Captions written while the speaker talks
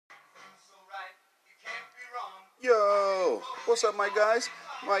Yo, what's up, my guys?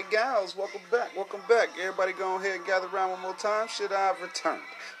 My gals, welcome back. Welcome back. Everybody go ahead and gather around one more time. Shit, I've returned.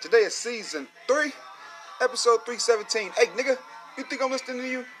 Today is season 3, episode 317. Hey, nigga, you think I'm listening to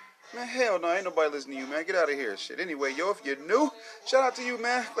you? Man, hell no, ain't nobody listening to you, man. Get out of here, shit. Anyway, yo, if you're new, shout out to you,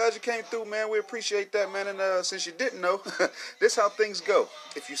 man. Glad you came through, man. We appreciate that, man. And since you didn't know, this how things go.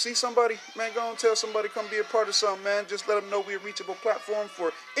 If you see somebody, man, go and tell somebody come be a part of something, man. Just let them know we're a reachable platform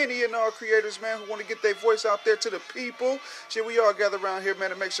for any and all creators, man, who want to get their voice out there to the people. Shit, we all gather around here,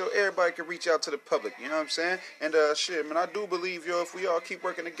 man, to make sure everybody can reach out to the public. You know what I'm saying? And shit, man, I do believe, yo, if we all keep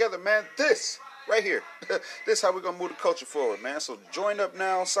working together, man, this right here. This is how we're going to move the culture forward, man. So join up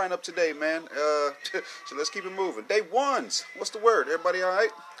now. Sign up today, man. So let's keep it moving. Day ones. What's the word? Everybody all right?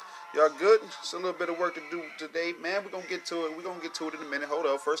 Y'all good? It's a little bit of work to do today, man. We're going to get to it. We're going to get to it in a minute. Hold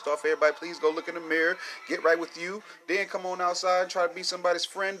up. First off, everybody, please go look in the mirror. Get right with you. Then come on outside and try to be somebody's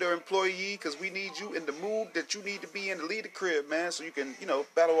friend or employee, because we need you in the mood that you need to be in to lead the crib, man, so you can,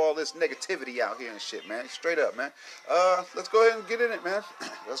 battle all this negativity out here and shit, man. Straight up, man. Let's go ahead and get in it, man.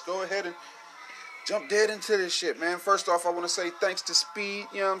 Let's go ahead and jump dead into this shit, man. First off, I want to say thanks to Speed,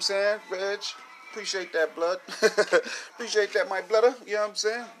 you know what I'm saying? Reg, appreciate that, blood. Appreciate that, my brother, you know what I'm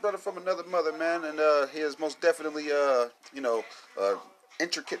saying? Brother from another mother, man. And he is most definitely,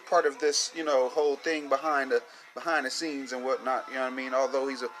 intricate part of this, whole thing behind the scenes and whatnot, you know what I mean? Although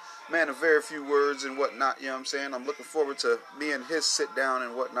he's a man of very few words and whatnot, you know what I'm saying? I'm looking forward to me and his sit down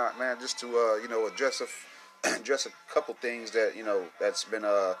and whatnot, man, just to, address a couple things that, that's been,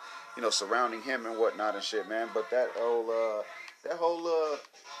 surrounding him and whatnot and shit, man. But that whole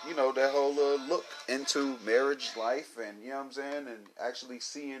look into marriage life and, you know what I'm saying, and actually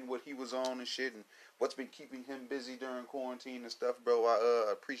seeing what he was on and shit and what's been keeping him busy during quarantine and stuff, bro.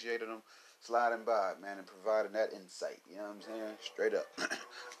 I appreciated him sliding by, man, and providing that insight, you know what I'm saying? Straight up.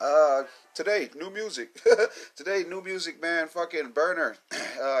 Today, new music, man. Fucking Burner.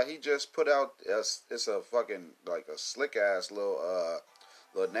 He just put out, it's a fucking, like, a slick-ass little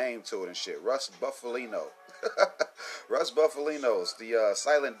name to it and shit. Russ Buffalino. Russ Buffalino's the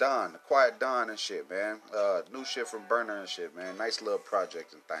Silent Dawn, the Quiet Dawn and shit, man. New shit from Burner and shit, man. Nice little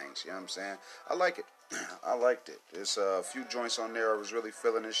project and things, you know what I'm saying? I like it. I liked it. There's a few joints on there I was really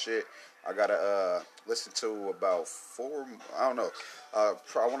feeling this shit. I gotta listen to about 4, I don't know. I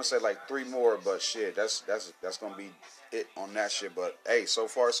want to say like 3 more, but shit, that's gonna be it on that shit. But hey, so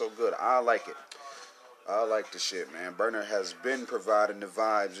far so good. I like it. I like the shit, man. Burner has been providing the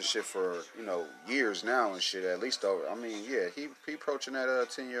vibes and shit for, years now and shit. At least, he approaching that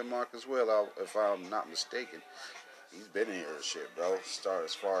 10-year mark as well, if I'm not mistaken. He's been in here and shit, bro. Start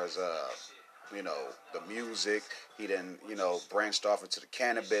as far as, the music. He then, branched off into the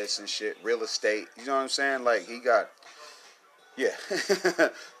cannabis and shit, real estate. You know what I'm saying? Like, he got, yeah.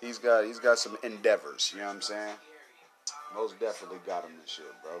 he's got some endeavors, you know what I'm saying? Most definitely got him and shit,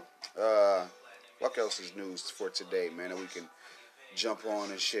 bro. What else is news for today, man, that we can jump on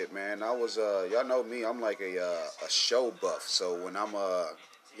and shit, man? I was, y'all know me, I'm like a show buff, so when I'm,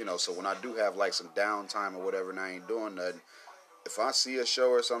 so when I do have, like, some downtime or whatever and I ain't doing nothing, if I see a show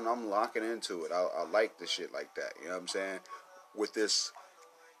or something, I'm locking into it. I like the shit like that, you know what I'm saying? With this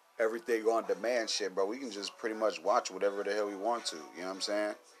everything on demand shit, bro, we can just pretty much watch whatever the hell we want to, you know what I'm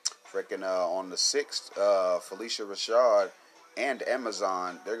saying? Freaking, on the 6th, Felicia Rashad and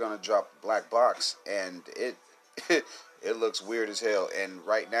Amazon, they're gonna drop Black Box, and it it looks weird as hell. And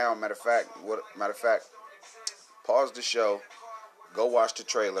right now, matter of fact, pause the show, go watch the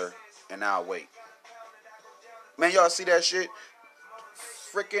trailer, and I'll wait. Man, y'all see that shit?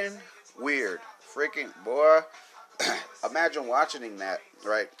 Freaking weird, freaking boy. Imagine watching that,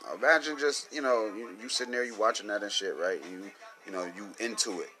 right? Imagine just you sitting there, you watching that and shit, right? You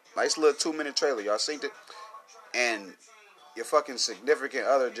into it. Nice little 2-minute trailer, y'all seen it, and your fucking significant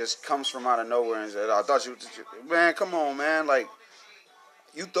other just comes from out of nowhere and said, "I thought you, man, come on, man, like,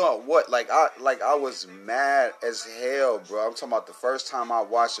 you thought what?" Like I was mad as hell, bro. I'm talking about the first time I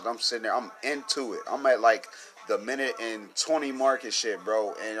watched it. I'm sitting there, I'm into it. I'm at like the minute and 20 mark and shit,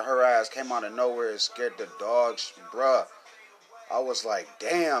 bro. And her ass came out of nowhere and scared the dogs, bruh. I was like,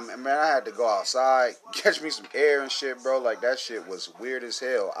 damn, and man, I had to go outside, catch me some air and shit, bro. Like, that shit was weird as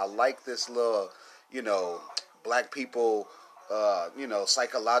hell. I like this little, black people,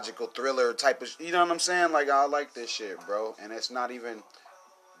 psychological thriller type of, you know what I'm saying? Like, I like this shit, bro. And it's not even,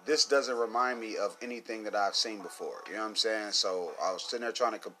 this doesn't remind me of anything that I've seen before. You know what I'm saying? So I was sitting there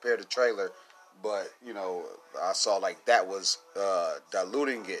trying to compare the trailer, but, I saw like that was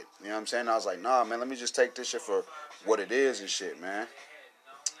diluting it. You know what I'm saying? I was like, nah, man, let me just take this shit for what it is and shit, man.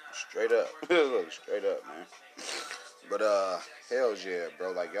 Straight up. Straight up, man. But, Hell yeah,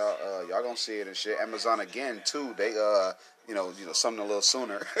 bro. Like y'all gonna see it and shit. Amazon again too. They something a little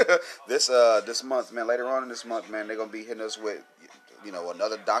sooner. This month, man. Later on in this month, man, they're gonna be hitting us with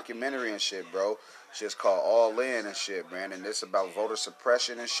another documentary and shit, bro. Shit's called All In and shit, man. And it's about voter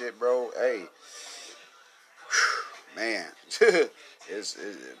suppression and shit, bro. Hey, man.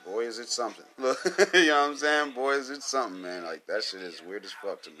 Boy, is it something. Look, you know what I'm saying? Boy, is it something, man. Like, that shit is weird as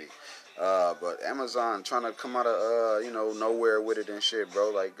fuck to me. But Amazon trying to come out of, nowhere with it and shit,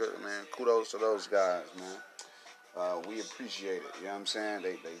 bro. Like, good, man. Kudos to those guys, man. We appreciate it. You know what I'm saying?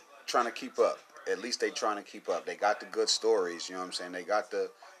 They trying to keep up. At least they trying to keep up. They got the good stories, you know what I'm saying? They got the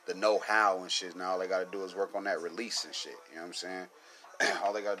know-how and shit. Now all they got to do is work on that release and shit. You know what I'm saying?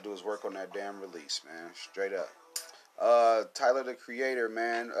 All they got to do is work on that damn release, man. Straight up. Tyler the Creator,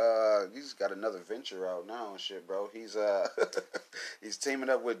 man, he's got another venture out now and shit, bro. He's he's teaming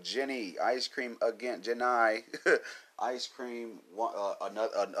up with Jenny Ice Cream again, Jenny Ice Cream,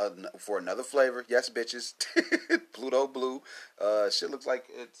 for another flavor. Yes, bitches. Pluto Blue. Shit looks like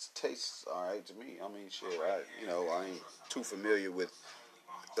it tastes alright to me. I mean, shit, I ain't too familiar with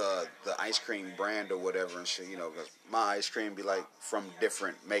the ice cream brand or whatever and shit, because my ice cream be like from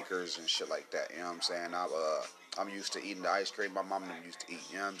different makers and shit like that. You know what I'm saying? I'm used to eating the ice cream my mom and them used to eat.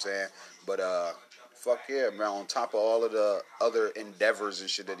 You know what I'm saying? But fuck yeah, man. On top of all of the other endeavors and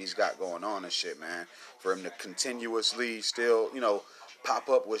shit that he's got going on and shit, man, for him to continuously still, pop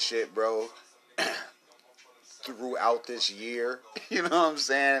up with shit, bro, throughout this year. You know what I'm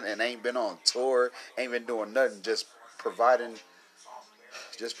saying? And ain't been on tour, ain't been doing nothing, just providing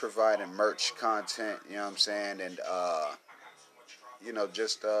merch content, you know what I'm saying, and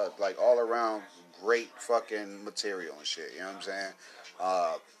just like all around great fucking material and shit, you know what I'm saying.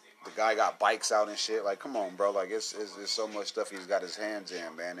 The guy got bikes out and shit. Like, come on, bro. Like, it's so much stuff he's got his hands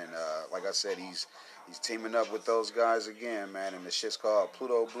in, man. And like I said, he's teaming up with those guys again, man. And the shit's called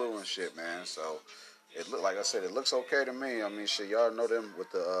Pluto Blue and shit, man. So like I said, it looks okay to me. I mean, shit, y'all know them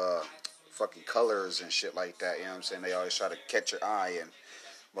with the fucking colors and shit like that. You know what I'm saying? They always try to catch your eye, and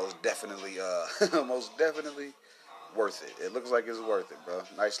most definitely worth it. It looks like it's worth it, bro.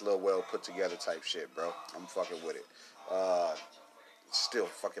 Nice little well put together type shit, bro. I'm fucking with it. Still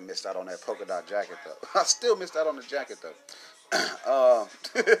fucking missed out on that polka dot jacket though. I still missed out on the jacket though.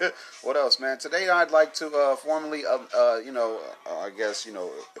 What else, man? Today I'd like to formally, I guess,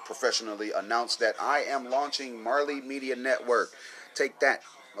 professionally announce that I am launching Marley Media Network. Take that,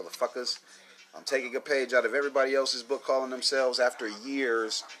 motherfuckers. I'm taking a page out of everybody else's book calling themselves, after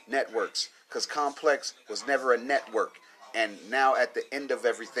years, networks. Because Complex was never a network. And now at the end of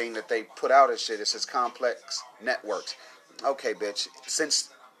everything that they put out as shit, it says Complex Networks. Okay, bitch. Since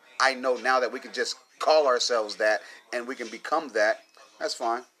I know now that we can just call ourselves that and we can become that, that's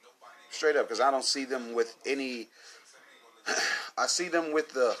fine. Straight up. Because I don't see them with any... I see them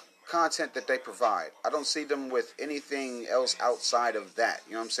with the content that they provide. I don't see them with anything else outside of that.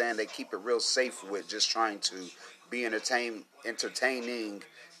 You know what I'm saying? They keep it real safe with just trying to be entertaining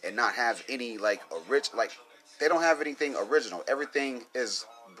and not have any they don't have anything original. Everything is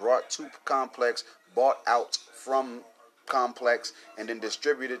brought to Complex, bought out from Complex, and then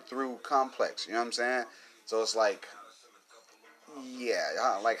distributed through Complex. You know what I'm saying? So it's like,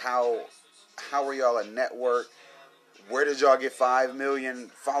 yeah, like how are y'all a network? Where did y'all get 5 million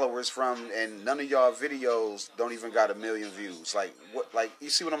followers from, and none of y'all videos don't even got 1 million views? Like, what? Like, you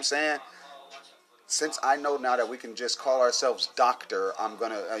see what I'm saying? Since I know now that we can just call ourselves Doctor, I'm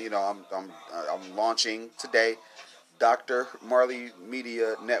gonna, I'm launching today, Dr. Marley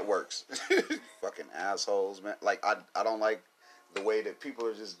Media Networks. Fucking assholes, man. Like, I don't like the way that people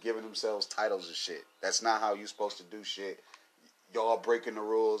are just giving themselves titles and shit. That's not how you supposed to do shit. Y'all breaking the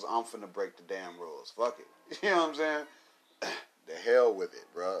rules. I'm finna break the damn rules. Fuck it. You know what I'm saying? The hell with it,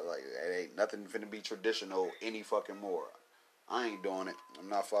 bro. Like, it ain't nothing finna be traditional any fucking more. I ain't doing it. I'm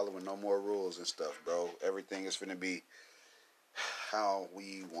not following no more rules and stuff, bro. Everything is finna be how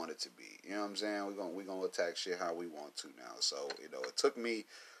we want it to be. You know what I'm saying? We're gonna attack shit how we want to now. So, it took me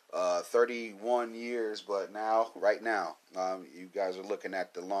 31 years, but right now, you guys are looking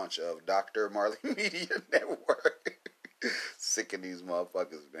at the launch of Dr. Marley Media Network. Sick of these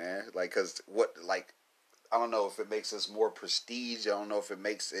motherfuckers, man. Like, I don't know if it makes us more prestige. I don't know if it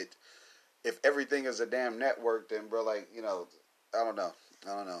makes it, if everything is a damn network, then, bro, like, I don't know.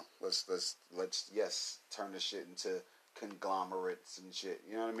 Let's turn this shit into conglomerates and shit.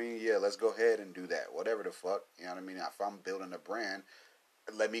 You know what I mean? Yeah, let's go ahead and do that. Whatever the fuck. You know what I mean? If I'm building a brand,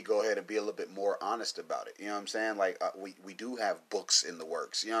 let me go ahead and be a little bit more honest about it. You know what I'm saying? Like, we do have books in the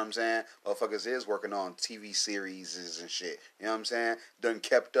works. You know what I'm saying? Motherfuckers is working on TV series and shit. You know what I'm saying? Done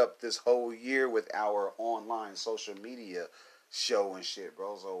kept up this whole year with our online social media show and shit,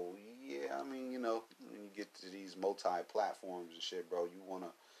 bro. So yeah, I mean, when you get to these multi-platforms and shit, bro, you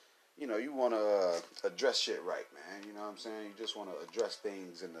wanna address shit right, man. You know what I'm saying? You just wanna address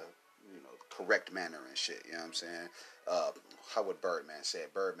things in the correct manner and shit. You know what I'm saying? How would Birdman say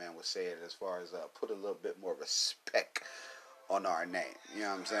it? Birdman would say it as far as put a little bit more respect on our name. You know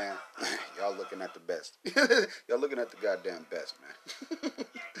what I'm saying? Y'all looking at the best. Y'all looking at the goddamn best, man.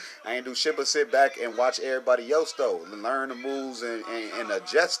 I ain't do shit but sit back and watch everybody else though, and learn the moves and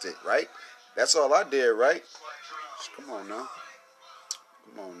adjust it, right? That's all I did, right? Come on now.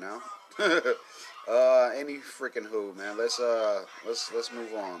 Come on now. Any freaking who, man. Let's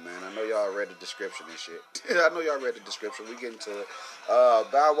move on, man. I know y'all read the description and shit. I know y'all read the description. We get into it.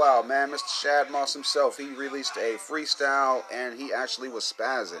 Bow Wow, man. Mr. Shad Moss himself, he released a freestyle and he actually was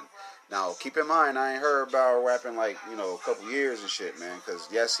spazzing. Now, keep in mind, I ain't heard Bow Wow rapping like, a couple years and shit, man. Because,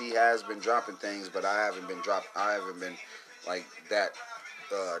 yes, he has been dropping things, but I haven't been like that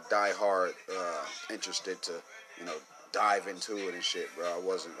die hard interested to, dive into it and shit, bro. I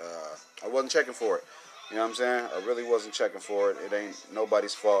wasn't checking for it. You know what I'm saying? I really wasn't checking for it. It ain't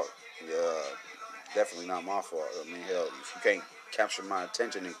nobody's fault. Definitely not my fault. I mean, hell, if you can't capture my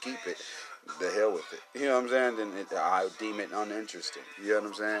attention and keep it, the hell with it. You know what I'm saying? Then I deem it uninteresting. You know what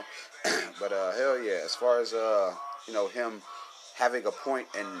I'm saying? But hell yeah, as far as him having a point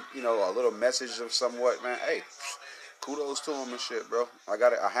and a little message of somewhat, man. Hey, kudos to him and shit, bro. I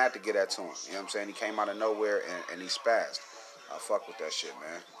had to get that to him. You know what I'm saying? He came out of nowhere and he spazzed. I fuck with that shit,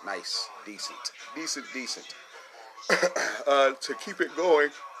 man. Nice, decent. To keep it going,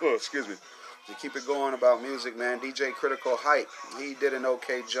 to keep it going about music, man, DJ Critical Hype, he did an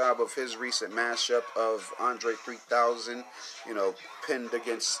okay job of his recent mashup of Andre 3000, pinned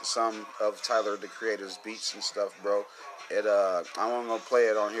against some of Tyler, the Creator's beats and stuff, bro. I'm gonna play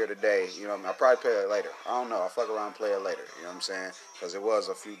it on here today. I'll probably play it later. I don't know. I'll fuck around and play it later. You know what I'm saying? Because there was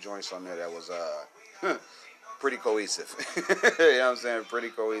a few joints on there that was pretty cohesive. You know what I'm saying? Pretty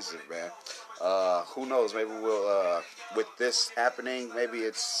cohesive, man. Who knows? Maybe we'll, with this happening, maybe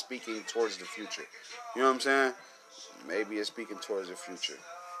it's speaking towards the future. You know what I'm saying? Maybe it's speaking towards the future.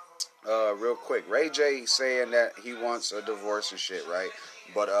 Real quick, Ray J saying that he wants a divorce and shit, right?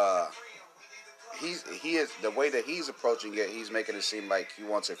 But he is the way that he's approaching it. He's making it seem like he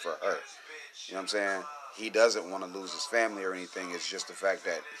wants it for her. You know what I'm saying? He doesn't want to lose his family or anything. It's just the fact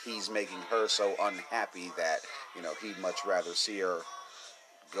that he's making her so unhappy that he'd much rather see her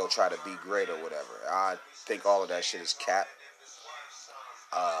go try to be great or whatever. I think all of that shit is cap.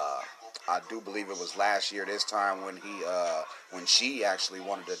 I do believe it was last year this time when she actually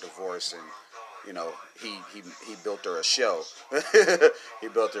wanted a divorce and he built her a show. He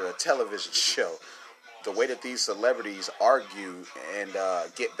built her a television show. The way that these celebrities argue and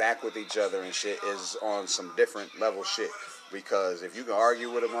get back with each other and shit is on some different level shit. Because if you can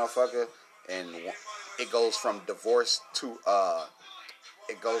argue with a motherfucker and it goes from divorce to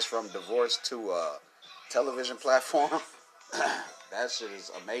television platform, that shit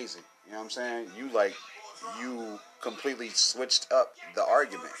is amazing. You know what I'm saying? You completely switched up the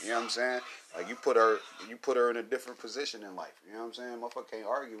argument. You know what I'm saying? Like you put her in a different position in life. You know what I'm saying? Motherfucker can't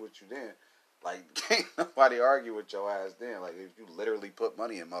argue with you then. Like can't nobody argue with your ass then. Like if you literally put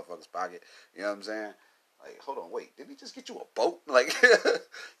money in motherfucker's pocket. You know what I'm saying? Like, hold on, wait, did he just get you a boat? Like,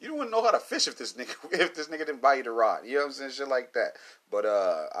 you wouldn't know how to fish if this nigga didn't buy you the rod. You know what I'm saying? Shit like that. But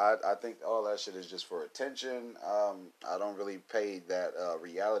I think all that shit is just for attention. I don't really pay that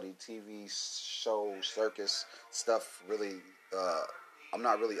reality TV show circus stuff really. I'm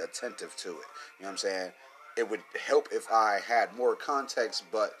not really attentive to it. You know what I'm saying? It would help if I had more context,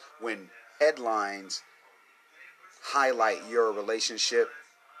 but when headlines highlight your relationship,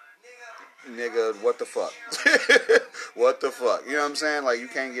 nigga, what the fuck? What the fuck? You know what I'm saying? Like, you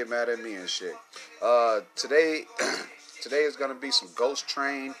can't get mad at me and shit. Today is gonna be some Ghost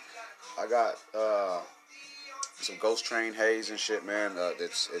Train. I got some Ghost Train haze and shit, man.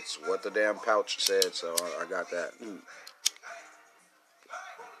 It's what the damn pouch said, so I got that.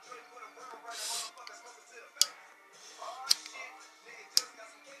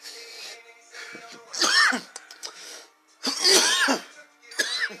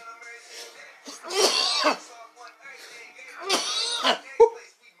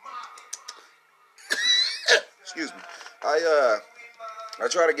 Excuse me. I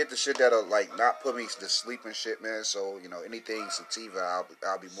try to get the shit that'll like not put me to sleep and shit, man. So anything sativa,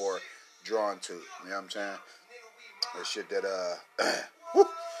 I'll be more drawn to. You know what I'm saying? That shit that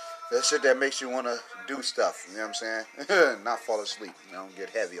shit that makes you want to do stuff. You know what I'm saying? Not fall asleep. Don't get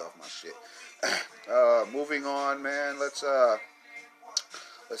heavy off my shit. Moving on, man.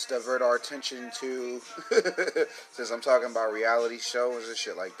 let's divert our attention to, since I'm talking about reality shows and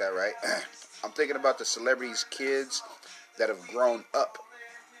shit like that, right? I'm thinking about the celebrities' kids that have grown up.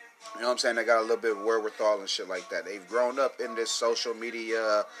 You know what I'm saying? They got a little bit of wherewithal and shit like that. They've grown up in this social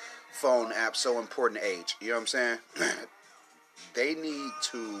media, phone app, so important age. You know what I'm saying? They need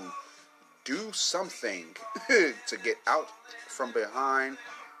to do something to get out from behind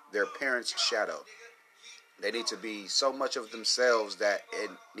their parents' shadow. They need to be so much of themselves that it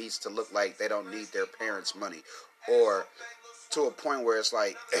needs to look like they don't need their parents' money. Or to a point where it's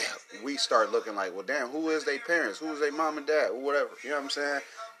like, we start looking like, well, damn, who is their parents? Who is their mom and dad? Or whatever. You know what I'm saying?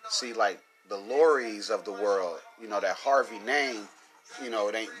 See, like, the Lories of the world, you know, that Harvey name, you know,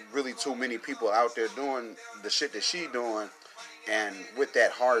 it ain't really too many people out there doing the shit that she doing. And with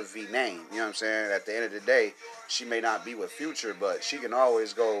that Harvey name, you know what I'm saying? At the end of the day, she may not be with Future, but she can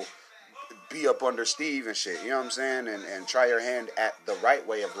always go be up under Steve and shit, you know what I'm saying? And try her hand at the right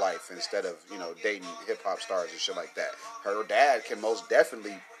way of life instead of, you know, dating hip-hop stars and shit like that. Her dad can most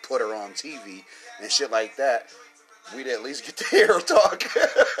definitely put her on TV and shit like that. We'd at least get to hear her talk.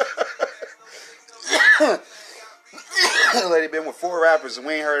 Lady been with 4 rappers and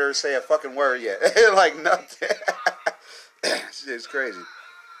we ain't heard her say a fucking word yet. Like, nothing. Shit's crazy.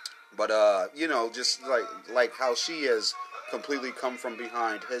 But, you know, just like how she has completely come from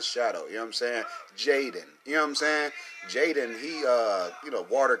behind his shadow. You know what I'm saying? Jaden. You know what I'm saying? Jaden, he, you know,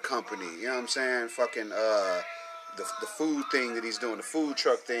 water company. You know what I'm saying? Fucking, the food thing that he's doing, the food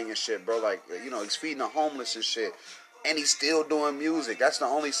truck thing and shit, bro. Like, you know, he's feeding the homeless and shit. And he's still doing music. That's the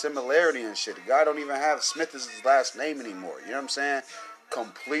only similarity and shit. The guy don't even have Smith as his last name anymore. You know what I'm saying?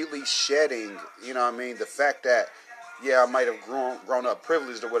 Completely shedding, you know what I mean? The fact that, yeah, I might have grown up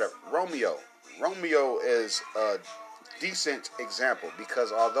privileged or whatever. Romeo is a decent example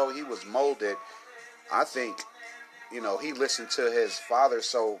because although he was molded, I think, you know, he listened to his father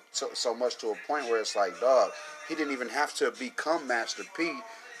so much to a point where it's like, dog, he didn't even have to become Master P.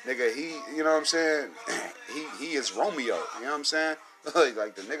 Nigga, he, you know what I'm saying? he is Romeo, you know what I'm saying?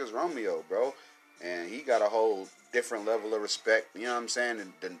 Like, the nigga's Romeo, bro. And he got a whole different level of respect, you know what I'm saying?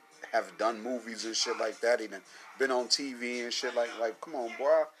 And then have done movies and shit like that. He done been on TV and shit like come on,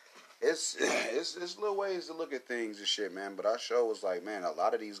 boy. It's little ways to look at things and shit, man. But our show was like, man, a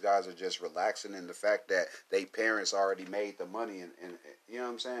lot of these guys are just relaxing in the fact that they parents already made the money and you know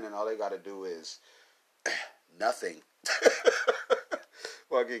what I'm saying? And all they got to do is nothing.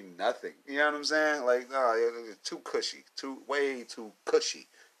 Fucking nothing. You know what I'm saying? Like, no, it's too cushy. Way too cushy.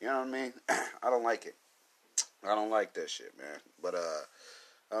 You know what I mean? I don't like it. I don't like that shit, man. But,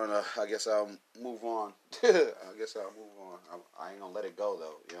 I don't know. I guess I'll move on. I ain't gonna let it go,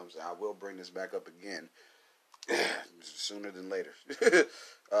 though. You know what I'm saying? I will bring this back up again. Sooner than later.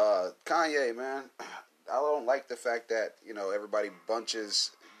 Kanye, man. I don't like the fact that, you know, everybody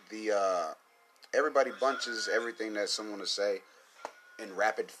bunches everything that someone to say in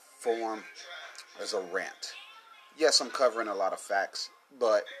rapid form as a rant. Yes, I'm covering a lot of facts,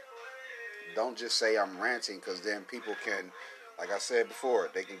 but don't just say I'm ranting, because then people can, like I said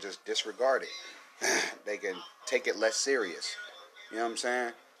before, they can just disregard it. They can take it less serious. You know what I'm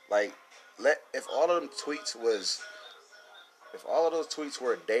saying? Like, if all of those tweets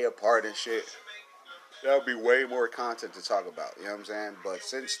were a day apart and shit, that would be way more content to talk about. You know what I'm saying? But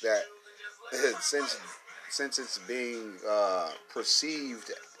since it's being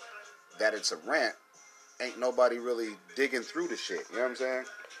perceived that it's a rant, ain't nobody really digging through the shit. You know what I'm saying?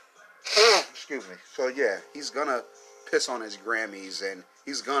 Excuse me. So yeah, he's gonna piss on his Grammys, and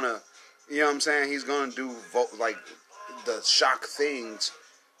he's gonna, you know what I'm saying? He's gonna do like the shock things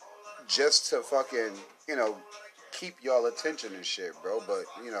just to fucking, you know, keep y'all attention and shit, bro. But,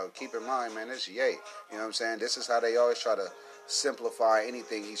 you know, keep in mind, man, it's Ye. You know what I'm saying? This is how they always try to simplify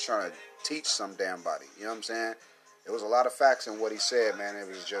anything he's trying to teach some damn body. You know what I'm saying? There was a lot of facts in what he said, man. It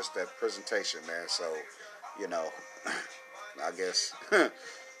was just that presentation, man. So, you know, I guess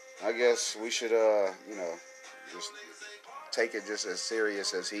we should, you know, just take it just as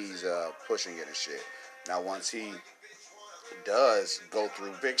serious as he's pushing it and shit. Now, once he does go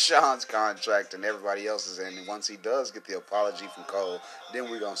through Big Sean's contract and everybody else's, and once he does get the apology from Cole, then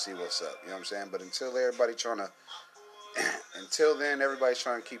we're gonna see what's up. You know what I'm saying? But until then, everybody's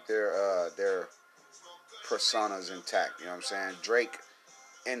trying to keep their personas intact. You know what I'm saying? Drake,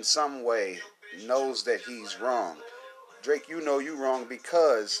 in some way, knows that he's wrong. Drake, you know you wrong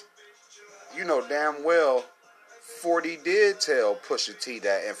because you know damn well 40 did tell Pusha T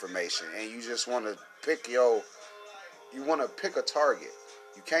that information, and you just want to pick a target.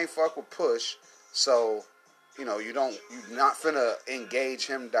 You can't fuck with Push, so you know you're not finna engage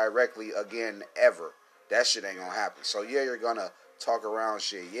him directly again ever. That shit ain't gonna happen. So yeah, you're gonna talk around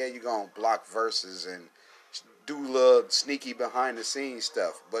shit. Yeah, you gonna block verses and do little sneaky behind the scenes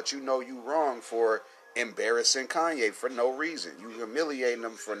stuff, but you know you wrong for embarrassing Kanye for no reason. You humiliating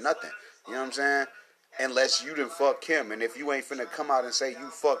him for nothing. You know what I'm saying? Unless you done fuck Kim, and if you ain't finna come out and say you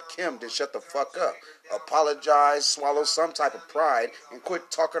fucked Kim, then shut the fuck up. Apologize, swallow some type of pride, and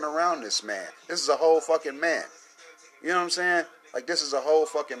quit talking around this man. This is a whole fucking man. You know what I'm saying? Like, this is a whole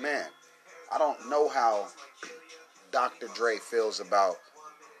fucking man. I don't know how Dr. Dre feels about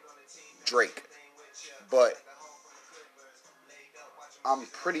Drake, but I'm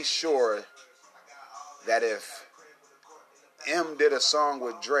pretty sure that if M did a song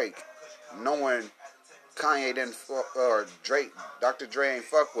with Drake, knowing Kanye didn't fuck, or Drake, Dr. Dre ain't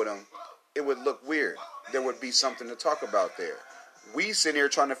fuck with him, it would look weird. There would be something to talk about there. We sitting here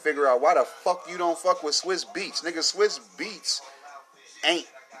trying to figure out why the fuck you don't fuck with Swiss Beats. Nigga, Swiss Beats ain't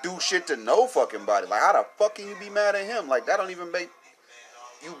do shit to no fucking body. Like, how the fuck can you be mad at him? Like, that don't even make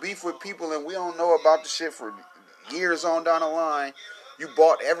you beef with people and we don't know about the shit for years on down the line. You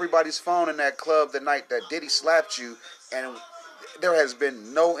bought everybody's phone in that club the night that Diddy slapped you, and there has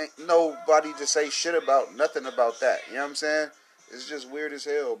been nobody to say shit about, nothing about that. You know what I'm saying? It's just weird as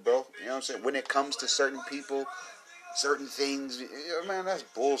hell, bro. You know what I'm saying? When it comes to certain people, certain things, man, that's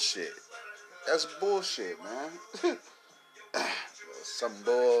bullshit. That's bullshit, man. Some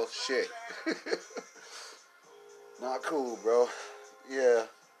bullshit. Not cool, bro. Yeah.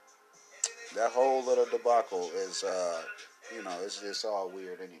 That whole little debacle is, it's all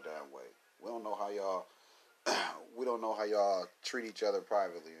weird any damn way. We don't know how y'all treat each other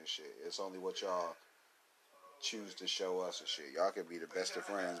privately and shit. It's only what y'all choose to show us and shit. Y'all could be the best of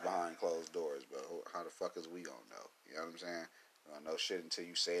friends behind closed doors, but how the fuck is we gonna know? You know what I'm saying? We don't know shit until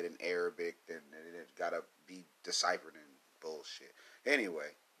you say it in Arabic, then it gotta be deciphered in bullshit.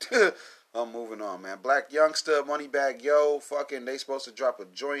 Anyway, I'm moving on, man. Black Youngster, Moneybagg Yo, fucking, they supposed to drop a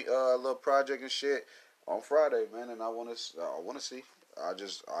joint little project and shit on Friday, man, and I wanna see. I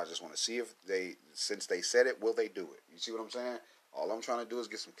just want to see if since they said it, will they do it? You see what I'm saying? All I'm trying to do is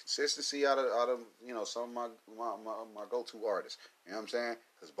get some consistency out of some of my go-to artists. You know what I'm saying?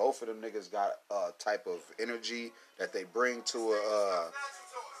 Because both of them niggas got a type of energy that they bring to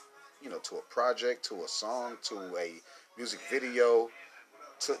to a project, to a song, to a music video,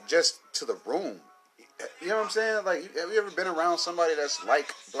 to the room. You know what I'm saying? Like, have you ever been around somebody that's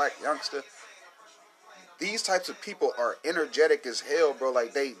like Black Youngster? These types of people are energetic as hell, bro.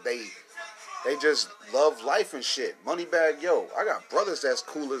 Like, they just love life and shit. Moneybagg Yo. I got brothers that's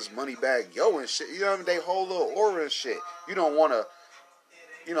cool as Moneybagg Yo and shit. You know what I mean? They whole little aura and shit. You don't want to,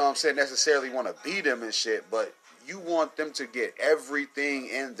 you know what I'm saying, necessarily want to be them and shit, but you want them to get everything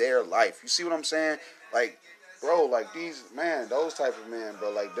in their life. You see what I'm saying? Like, bro, like those type of men,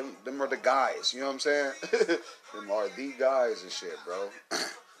 bro, like them are the guys. You know what I'm saying? Them are the guys and shit, bro.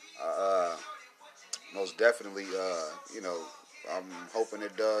 Most definitely, I'm hoping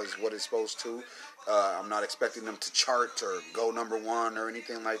it does what it's supposed to. I'm not expecting them to chart or go number one or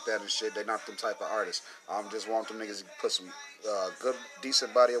anything like that and shit. They're not them type of artists. I just want them niggas to put some good,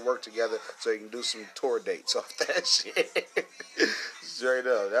 decent body of work together so you can do some tour dates off that shit. Straight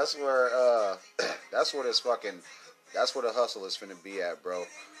up. That's where the hustle is finna be at, bro.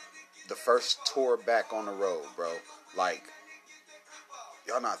 The first tour back on the road, bro. Like,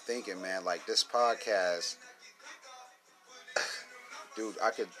 y'all not thinking, man, like, this podcast, dude,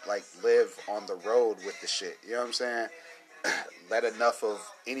 I could, like, live on the road with the shit. You know what I'm saying? Let enough of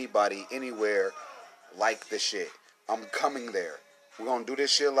anybody, anywhere, like the shit. I'm coming there. We're going to do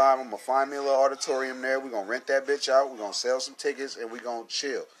this shit live. I'm going to find me a little auditorium there. We're going to rent that bitch out. We're going to sell some tickets, and we're going to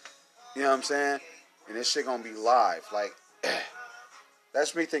chill. You know what I'm saying? And this shit going to be live. Like,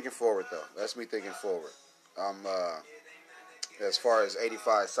 that's me thinking forward, though. That's me thinking forward. As far as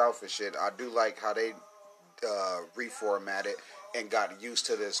 85 South and shit, I do like how they reformatted and got used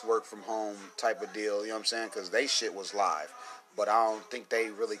to this work from home type of deal, you know what I'm saying? Because they shit was live. But I don't think they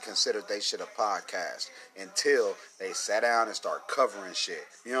really considered they shit a podcast until they sat down and started covering shit.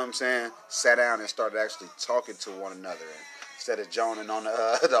 You know what I'm saying? Sat down and started actually talking to one another instead of joning on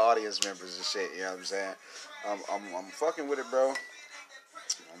the audience members and shit. You know what I'm saying? I'm fucking with it, bro.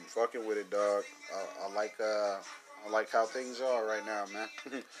 I'm fucking with it, dog. I like how things are right now, man.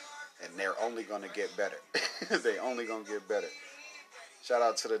 And they're only gonna get better. They only gonna get better. Shout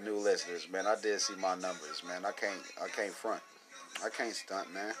out to the new listeners, man. I did see my numbers, man. I can't front. I can't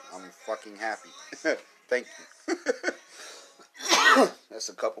stunt, man. I'm fucking happy. Thank you. That's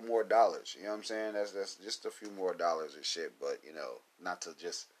a couple more dollars. You know what I'm saying? That's just a few more dollars and shit. But, not to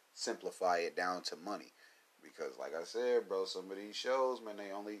just simplify it down to money. Because, like I said, bro, some of these shows, man,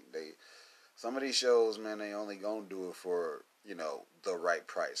 they only gonna do it for the right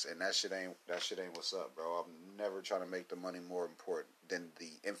price. And that shit ain't what's up, bro. I'm never trying to make the money more important than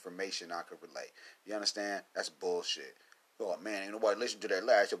the information I could relay. You understand? That's bullshit. Oh man, ain't nobody listened to that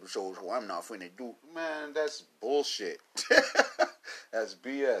last episode, so I'm not finna do. Man, that's bullshit. That's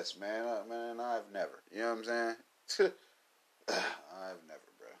BS, man. I've never. You know what I'm saying? I've never,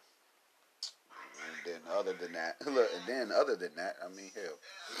 bro. And then other than that, I mean, hell.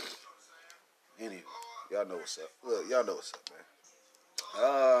 Anyway, y'all know what's up. Look, y'all know what's up, man.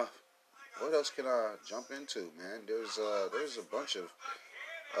 What else can I jump into, man? There's a bunch of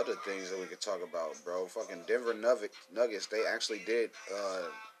other things that we could talk about, bro. Fucking Denver Nuggets, they actually did,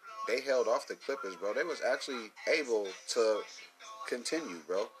 they held off the Clippers, bro. They was actually able to continue,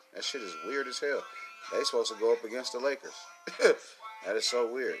 bro. That shit is weird as hell. They supposed to go up against the Lakers. That is so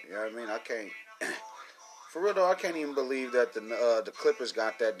weird. You know what I mean? I can't. For real though, I can't even believe that the Clippers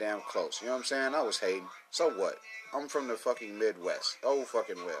got that damn close. You know what I'm saying? I was hating. So what? I'm from the fucking Midwest. Oh,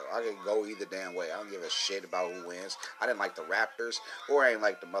 fucking well. I can go either damn way. I don't give a shit about who wins. I didn't like the Raptors, or I ain't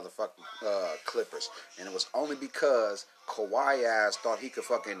like the motherfucking Clippers. And it was only because Kawhi ass thought he could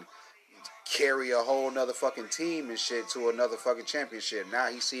fucking carry a whole nother fucking team and shit to another fucking championship. Now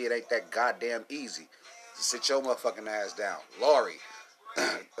he see it ain't that goddamn easy. Sit your motherfucking ass down. Laurie.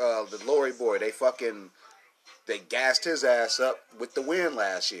 The Laurie boy, they gassed his ass up with the win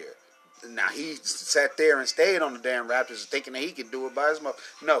last year. Now he sat there and stayed on the damn Raptors thinking that he could do it by his mother.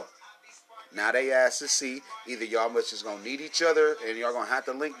 No. Now they asked to see either y'all much just gonna need each other and y'all gonna have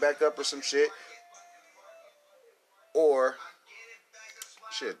to link back up or some shit, or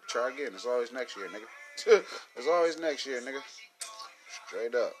shit, try again. It's always next year, nigga. It's always next year, nigga.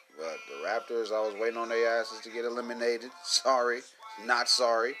 Straight up. But the Raptors, I was waiting on their asses to get eliminated. Sorry. Not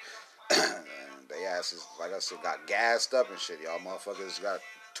sorry. They asses, like I said, got gassed up and shit. Y'all motherfuckers got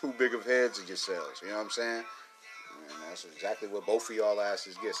too big of heads of yourselves. You know what I'm saying? And that's exactly what both of y'all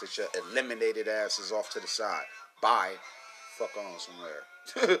asses get. Sit your eliminated asses off to the side. Bye. Fuck on somewhere.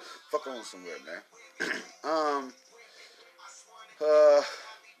 Fuck on somewhere, man.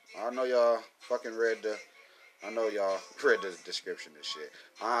 I know y'all fucking read the description and shit.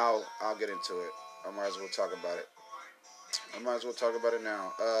 I'll get into it. I might as well talk about it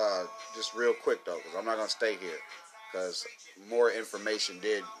now. Just real quick though, because I'm not gonna stay here, because more information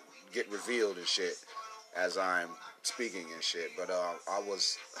did get revealed and shit as I'm speaking and shit. But I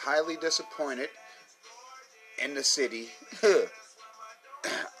was highly disappointed in the city. I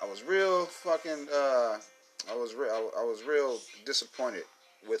was real fucking. I was real disappointed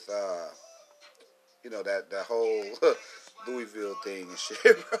with that whole Louisville thing and shit,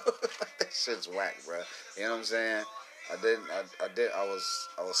 bro. That shit's whack, bro. You know what I'm saying? I was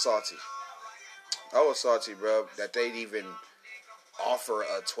salty. I was salty, bro, that they'd even offer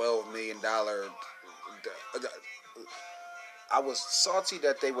a $12 million. I was salty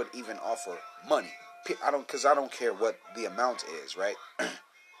that they would even offer money. I don't care what the amount is, right? I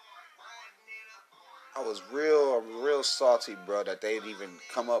was real salty, bro, that they'd even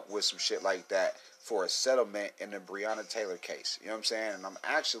come up with some shit like that for a settlement in the Breonna Taylor case. You know what I'm saying? And I'm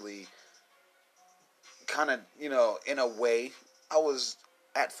actually kind of, in a way, I was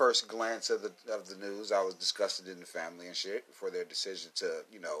at first glance of the news, I was disgusted in the family and shit for their decision to,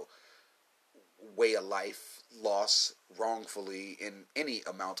 weigh a life loss wrongfully in any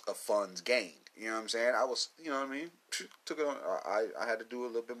amount of funds gained. You know what I'm saying? I was, you know what I mean? Took it on. I had to do a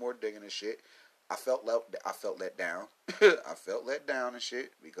little bit more digging and shit. I felt let down. I felt let down and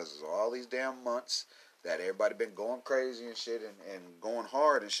shit because of all these damn months that everybody been going crazy and shit and going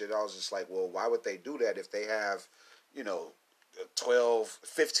hard and shit. I was just like, well, why would they do that if they have, 12,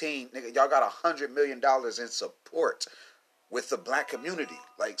 15, nigga, y'all got $100 million in support with the black community.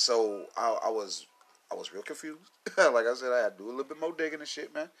 Like, so I was real confused. Like I said, I had to do a little bit more digging and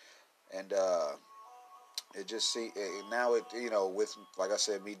shit, man. And it just now with, like I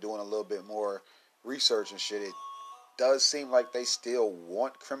said, me doing a little bit more research and shit, it does seem like they still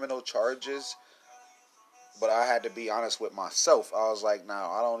want criminal charges, but I had to be honest with myself. I was like,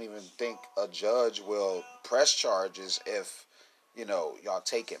 I don't even think a judge will press charges if, y'all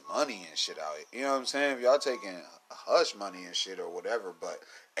taking money and shit out. You know what I'm saying? If y'all taking hush money and shit or whatever, but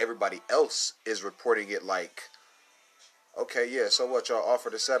everybody else is reporting it like, okay, yeah, so what, y'all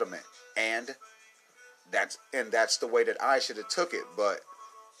offered a settlement, and that's the way that I should have took it. But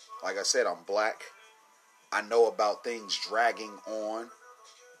like I said, I'm black. I know about things dragging on.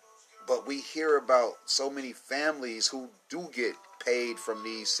 But we hear about so many families who do get paid from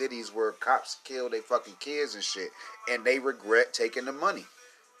these cities where cops kill their fucking kids and shit, and they regret taking the money.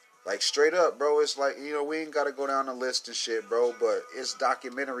 Like, straight up, bro, it's like, we ain't got to go down the list and shit, bro, but it's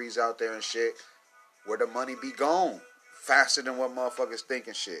documentaries out there and shit where the money be gone faster than what motherfuckers think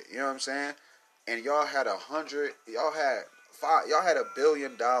and shit. You know what I'm saying? And y'all had $1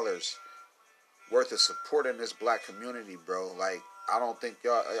 billion worth of support in this black community, bro. Like, I think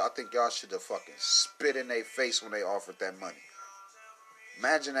y'all should have fucking spit in their face when they offered that money.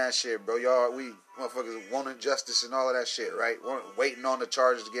 Imagine that shit, bro. We motherfuckers wanting justice and all of that shit, right? Waiting on the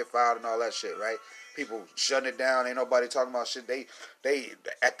charges to get filed and all that shit, right? People shutting it down. Ain't nobody talking about shit. They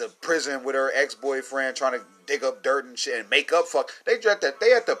at the prison with her ex-boyfriend trying to dig up dirt and shit and make up fuck. They at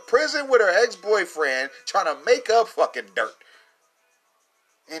the prison with her ex-boyfriend trying to make up fucking dirt.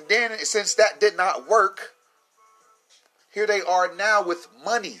 And then since that did not work, here they are now with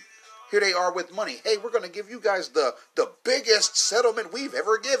money. Hey, we're going to give you guys the biggest settlement we've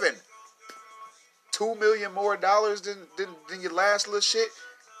ever given. $2 million more than your last little shit.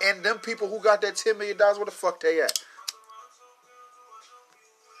 And them people who got that $10 million, where the fuck they at?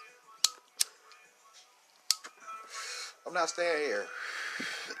 I'm not staying here.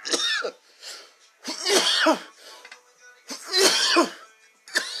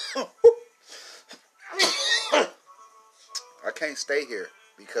 I can't stay here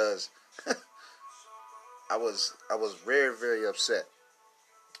because I was very, very upset.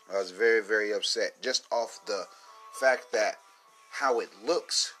 I was very, very upset just off the fact that how it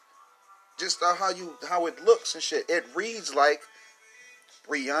looks, just how it looks and shit. It reads like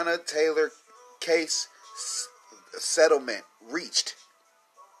Breonna Taylor case settlement reached.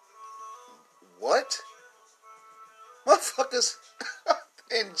 What? Motherfuckers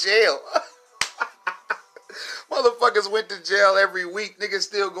in jail. Motherfuckers went to jail every week. Niggas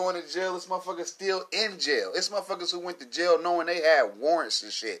still going to jail. This motherfucker still in jail. It's motherfuckers who went to jail knowing they had warrants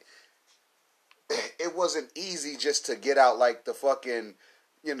and shit. It wasn't easy just to get out like the fucking,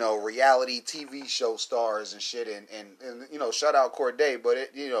 reality TV show stars and shit. And shout out Corday, but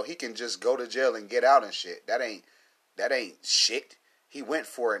he can just go to jail and get out and shit. That ain't shit. He went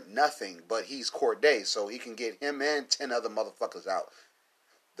for nothing, but he's Corday, so he can get him and 10 other motherfuckers out.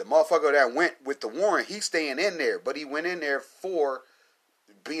 The motherfucker that went with the warrant, he's staying in there, but he went in there for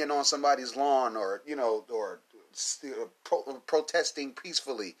being on somebody's lawn or protesting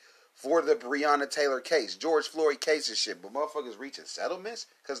peacefully for the Breonna Taylor case, George Floyd case and shit. But motherfuckers reaching settlements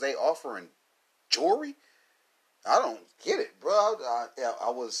because they offering jewelry? I don't get it, bro. I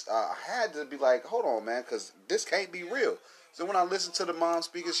had to be like, hold on, man, because this can't be real. So when I listened to the mom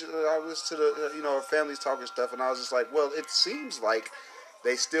speaking shit, I listened to the, her family's talking stuff, and I was just like, well, it seems like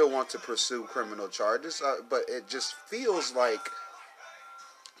they still want to pursue criminal charges, but it just feels like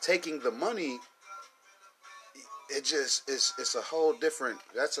taking the money, it's a whole different,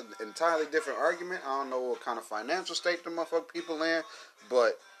 that's an entirely different argument. I don't know what kind of financial state the motherfucking people in,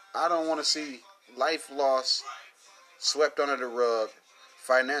 but I don't want to see life loss swept under the rug,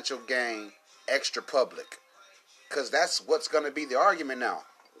 financial gain, extra public. Because that's what's going to be the argument now.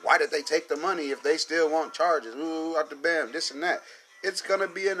 Why did they take the money if they still want charges? Ooh, out the bam, this and that. It's going to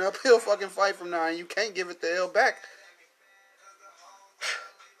be an uphill fucking fight from now, and you can't give it the hell back.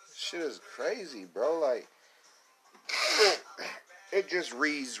 Shit is crazy, bro. Like, it just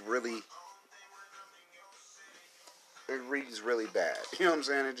reads really bad. You know what I'm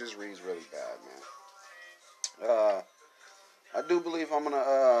saying? It just reads really bad, man. I do believe I'm going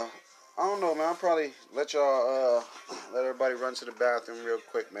to, I don't know, man. I'll probably let y'all, let everybody run to the bathroom real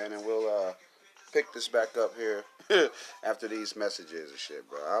quick, man, and we'll, pick this back up here after these messages and shit,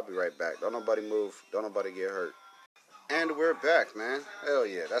 bro. I'll be right back. Don't nobody move. Don't nobody get hurt. And we're back, man. Hell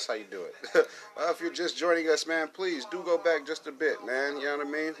yeah, that's how you do it. If you're just joining us, man, please do go back just a bit, man. You know what I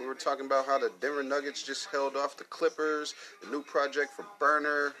mean? We were talking about how the Denver Nuggets just held off the Clippers, the new project for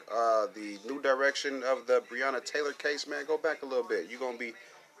Burner, the new direction of the Breonna Taylor case, man. Go back a little bit. You're going to be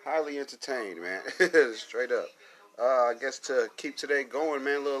highly entertained, man. Straight up. I guess to keep today going,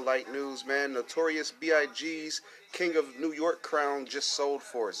 man, a little light news, man. Notorious B.I.G.'s King of New York crown just sold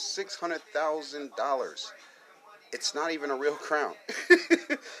for $600,000. It's not even a real crown.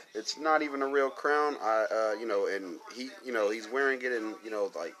 It's not even a real crown. And he's wearing it, and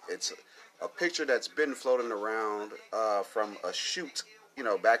like it's a picture that's been floating around from a shoot,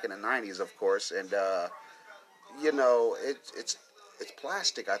 back in the 90s, of course, and it's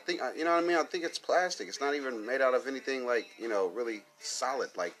plastic. I think, you know what I mean? I think it's plastic. It's not even made out of anything like, really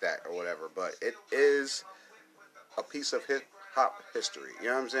solid like that or whatever. But it is a piece of hip-hop history. You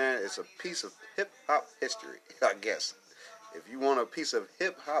know what I'm saying? It's a piece of hip-hop history, I guess. If you want a piece of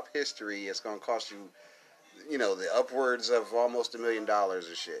hip-hop history, it's going to cost you, the upwards of almost $1 million or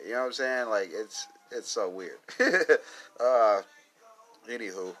shit. You know what I'm saying? Like, it's so weird.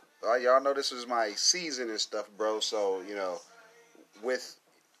 Anywho, y'all know this is my season and stuff, bro. So, with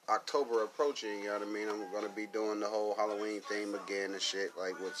October approaching, you know what I mean? I'm gonna be doing the whole Halloween theme again and shit,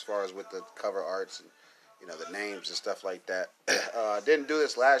 like as far as with the cover arts and the names and stuff like that. I didn't do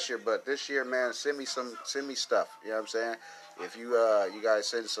this last year, but this year, man, send me stuff. You know what I'm saying? If you guys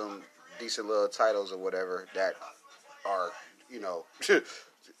send some decent little titles or whatever that are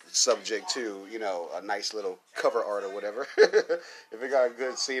subject to a nice little cover art or whatever. If it got a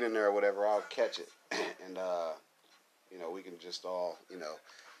good scene in there or whatever, I'll catch it, and we can just all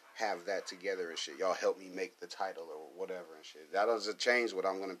have that together and shit. Y'all help me make the title or whatever and shit. That doesn't change what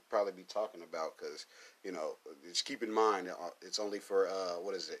I'm gonna probably be talking about, because just keep in mind it's only for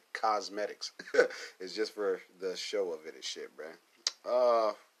cosmetics. It's just for the show of it and shit,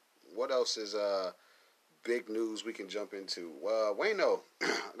 bruh. What else is big news we can jump into? Wayno,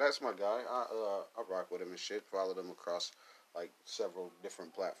 that's my guy. I rock with him and shit. Followed him across like several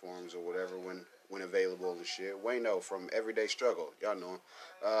different platforms or whatever when available and shit. Wayno from Everyday Struggle, y'all know him.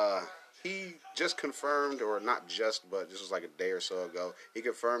 He just confirmed, or not just, but this was like a day or so ago. He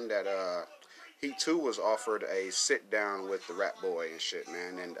confirmed that he too was offered a sit down with the Rap Boy and shit,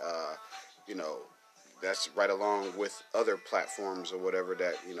 man. And that's right along with other platforms or whatever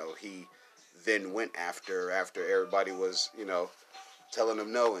that he then went after everybody was telling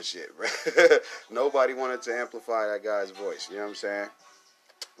him no and shit. Nobody wanted to amplify that guy's voice. You know what I'm saying?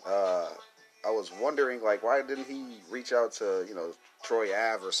 I was wondering, like, why didn't he reach out to Troy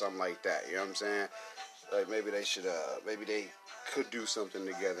Ave or something like that? You know what I'm saying? Like, maybe they should maybe they could do something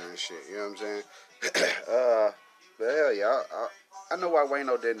together and shit. You know what I'm saying? But hell yeah, I know why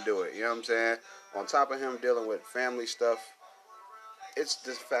Wayno didn't do it. You know what I'm saying? On top of him dealing with family stuff, it's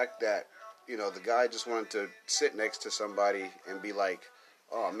the fact that the guy just wanted to sit next to somebody and be like,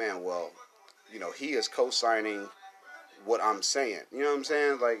 oh man, well, he is co-signing what I'm saying. You know what I'm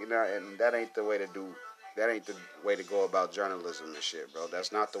saying? Like, and that ain't the way to do. That ain't the way to go about journalism and shit, bro.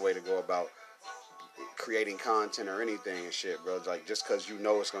 That's not the way to go about creating content or anything and shit, bro. It's like, just because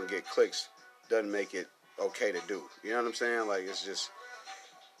it's gonna get clicks doesn't make it okay to do. You know what I'm saying? Like, it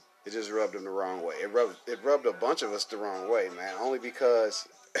just rubbed him the wrong way. It rubbed a bunch of us the wrong way, man. Only because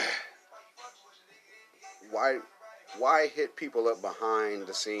why hit people up behind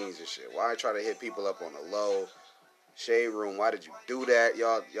the scenes and shit? Why try to hit people up on the low? Shade Room, why did you do that?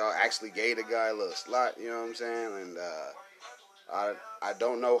 Y'all actually gave the guy a little slot, you know what I'm saying? And I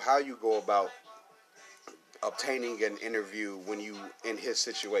don't know how you go about obtaining an interview when you in his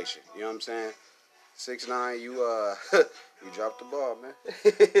situation. You know what I'm saying? 6ix9ine, you you dropped the ball, man.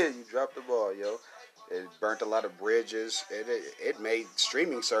 You dropped the ball, yo. It burnt a lot of bridges. It made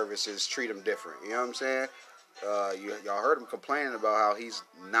streaming services treat him different. You know what I'm saying? Y'all heard him complaining about how he's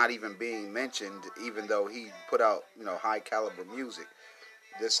not even being mentioned, even though he put out high caliber music.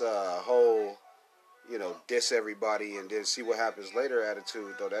 This whole diss everybody and then see what happens later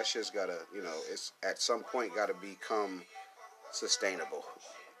attitude, though, that shit's gotta it's at some point gotta become sustainable.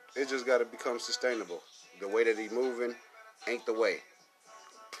 It just gotta become sustainable. The way that he moving ain't the way.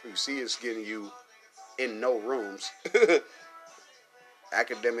 You see, it's getting you in no rooms.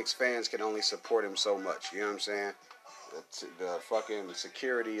 Academics fans can only support him so much. You know what I'm saying? The fucking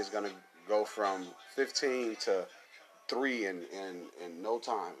security is gonna go from 15 to 3 in no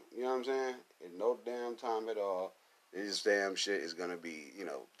time. You know what I'm saying? In no damn time at all. This damn shit is gonna be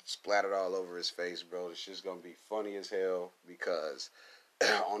splattered all over his face, bro. This shit's gonna be funny as hell because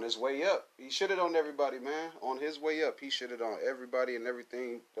on his way up, he shitted on everybody, man. On his way up, he shitted on everybody and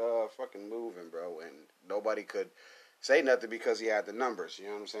everything fucking moving, bro. And nobody could say nothing because he had the numbers, you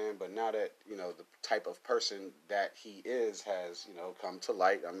know what I'm saying? But now that, the type of person that he is has, come to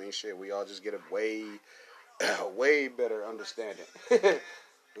light, I mean, shit, we all just get a way better understanding.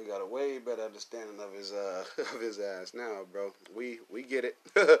 We got a way better understanding of his ass now, bro. We get it.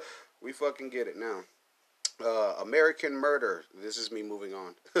 We fucking get it now. American Murder. This is me moving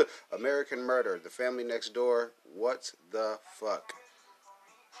on. American Murder. The Family Next Door. What the fuck?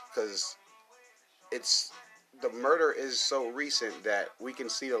 Because the murder is so recent that we can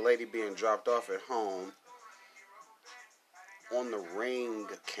see the lady being dropped off at home on the Ring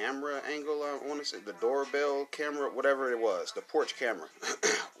camera angle, I want to say, the doorbell camera, whatever it was, the porch camera.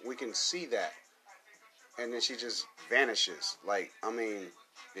 We can see that. And then she just vanishes. Like, I mean,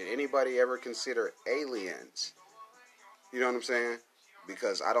 did anybody ever consider aliens? You know what I'm saying?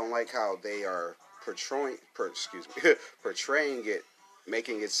 Because I don't like how they are portraying it,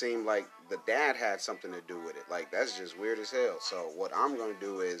 making it seem like the dad had something to do with it. Like, that's just weird as hell. So what I'm going to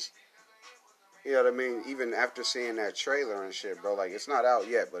do is, you know what I mean? Even after seeing that trailer and shit, bro, like, it's not out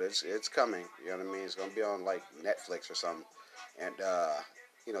yet, but it's coming. You know what I mean? It's going to be on, like, Netflix or something. And,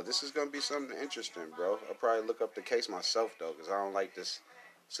 this is going to be something interesting, bro. I'll probably look up the case myself, though, because I don't like this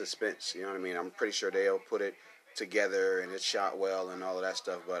suspense. You know what I mean? I'm pretty sure they'll put it together and it's shot well and all of that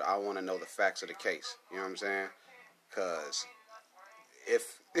stuff. But I want to know the facts of the case. You know what I'm saying? Because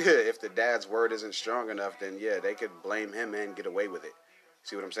if if the dad's word isn't strong enough, then yeah, they could blame him and get away with it.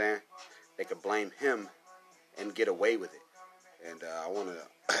 See what I'm saying? They could blame him and get away with it. And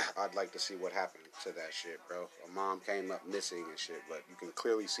I'd like to see what happened to that shit, bro. A mom came up missing and shit, but you can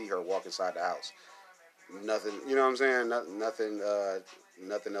clearly see her walk inside the house. Nothing, you know what I'm saying?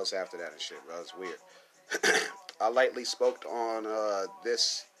 Nothing else after that and shit, bro. It's weird. I lightly spoke on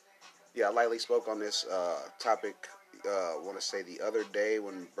this. Yeah, I lightly spoke on this topic. I want to say the other day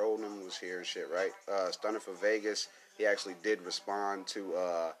when Broden was here and shit, right? Stunner for Vegas. He actually did respond to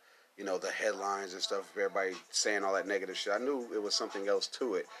the headlines and stuff. Everybody saying all that negative shit. I knew it was something else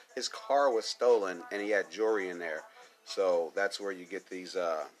to it. His car was stolen and he had jewelry in there, so that's where you get these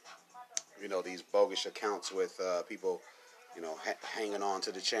these bogus accounts with people, hanging on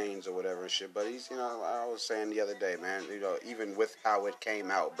to the chains or whatever and shit. But he's, I was saying the other day, man, even with how it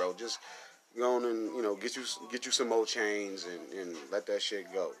came out, bro, just go on and, get you some more chains and let that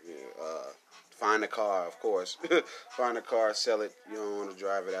shit go. Find a car, of course. Find a car, sell it. You don't want to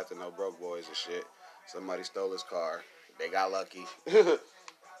drive it after no broke boys and shit. Somebody stole his car. They got lucky.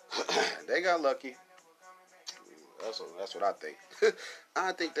 They got lucky. That's what I think.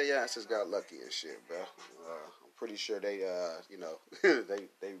 I think they asses got lucky and shit, bro. I'm pretty sure they,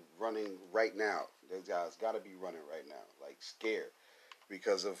 they running right now. Those guys got to be running right now, like scared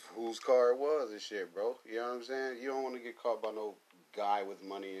because of whose car it was and shit, bro. You know what I'm saying? You don't want to get caught by no guy with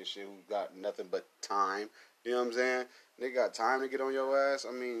money and shit who got nothing but time. You know what I'm saying? They got time to get on your ass.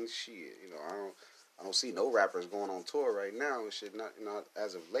 I mean, shit. I don't see no rappers going on tour right now and shit. Not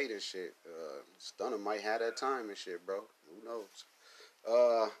as of late and shit. Stunner might have that time and shit, bro. Who knows?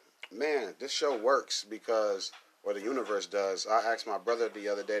 Man, this show works because, or the universe does. I asked my brother the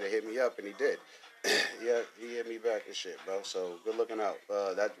other day to hit me up, and he did. Yeah, he hit me back and shit, bro. So good looking out.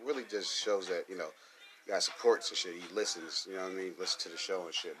 That really just shows that guy supports and shit. He listens. You know what I mean? Listen to the show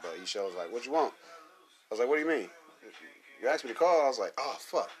and shit. But he shows like, what you want? I was like, what do you mean? You asked me to call. I was like, oh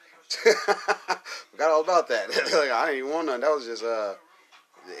fuck. Forgot all about that. Like, I didn't even want none. That was just the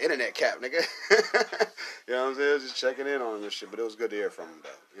internet cap, nigga. You know what I'm saying? Just checking in on him and shit. But it was good to hear from him, though.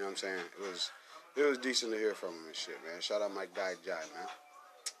 You know what I'm saying? It was decent to hear from him and shit, man. Shout out my guy Jai, man.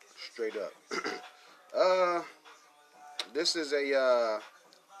 Straight up. This is a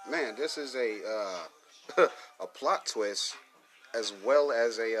a plot twist as well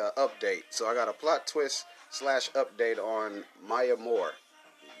as a update. So I got a plot twist / update on Maya Moore.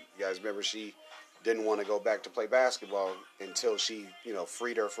 You guys remember she didn't want to go back to play basketball until she,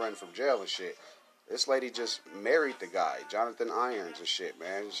 freed her friend from jail and shit. This lady just married the guy, Jonathan Irons and shit,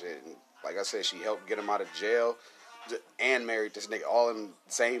 man. Shit. And like I said, she helped get him out of jail and married this nigga all in the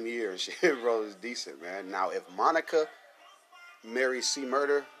same year and shit. Bro, it's decent, man. Now, if Monica marries C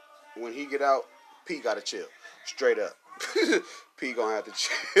Murder, when he get out, P gotta chill. Straight up. P gonna have to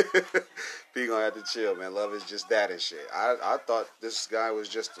chill. P gonna have to chill, man. Love is just that and shit. I thought this guy was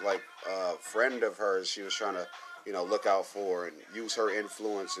just like a friend of hers. She was trying to, look out for and use her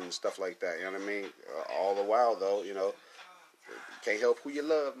influence and stuff like that. You know what I mean? All the while, though, can't help who you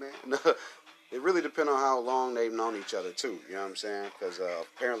love, man. It really depends on how long they've known each other, too. You know what I'm saying? Because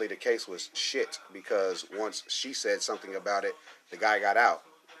apparently the case was shit because once she said something about it, the guy got out.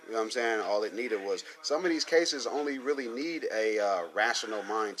 You know what I'm saying? All it needed was... Some of these cases only really need a rational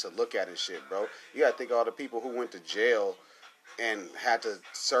mind to look at and shit, bro. You gotta think of all the people who went to jail and had to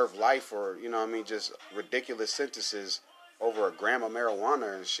serve life or, just ridiculous sentences over a gram of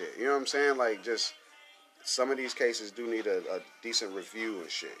marijuana and shit. You know what I'm saying? Like, just... Some of these cases do need a decent review and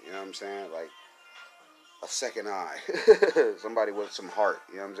shit. You know what I'm saying? Like, a second eye. Somebody with some heart.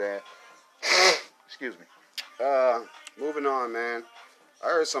 You know what I'm saying? Excuse me. Moving on, man. I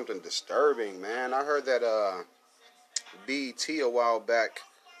heard something disturbing, man. I heard that BET a while back,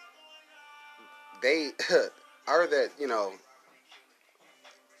 I heard that,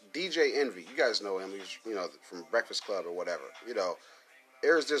 DJ Envy, you guys know him, he's, from Breakfast Club or whatever,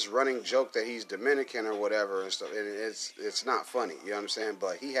 there's this running joke that he's Dominican or whatever and stuff, and it's not funny, you know what I'm saying,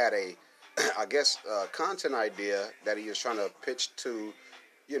 but he had a, I guess, content idea that he was trying to pitch to,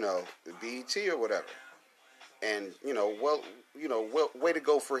 the BET or whatever. And, way to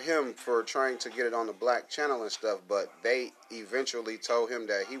go for him for trying to get it on the black channel and stuff, but they eventually told him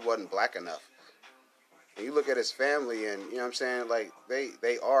that he wasn't black enough. And you look at his family and, you know what I'm saying, like,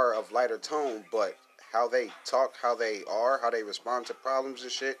 they are of lighter tone, but how they talk, how they respond to problems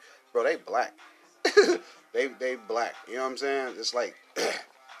and shit, bro, they black. they black, you know what I'm saying? It's like, I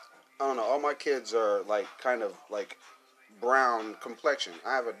don't know, all my kids are, like, kind of, like, brown complexion.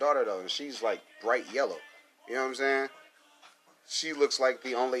 I have a daughter though, and she's like bright yellow. You know what I'm saying? She looks like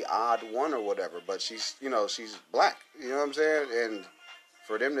the only odd one or whatever, but she's, she's black. You know what I'm saying? And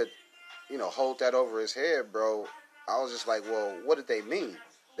for them to, hold that over his head, bro, I was just like, well, what did they mean?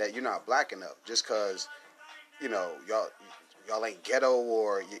 That you're not black enough? Just because, y'all ain't ghetto,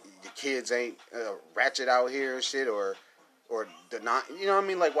 or your kids ain't ratchet out here and shit, or deny, you know what I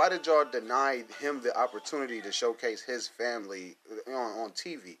mean? Like, why did y'all deny him the opportunity to showcase his family on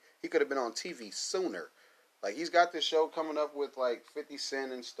TV? He could have been on TV sooner. Like, he's got this show coming up with, like, 50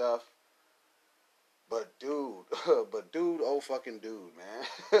 Cent and stuff. But, dude, old fucking dude, man.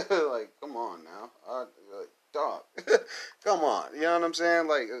 Like, come on now. Dog. Come on. You know what I'm saying?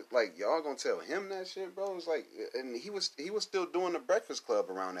 Like, y'all gonna tell him that shit, bro? It's like, and he was still doing the Breakfast Club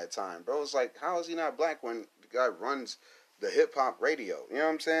around that time, bro. It's like, how is he not black when the guy runs the hip-hop radio? You know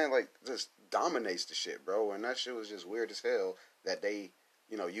what I'm saying? Like, just dominates the shit, bro. And that shit was just weird as hell that they,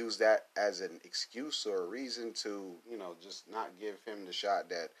 use that as an excuse or a reason to, just not give him the shot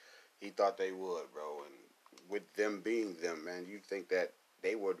that he thought they would, bro. And with them being them, man, you'd think that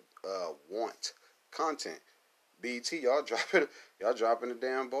they would want content. BET, y'all dropping the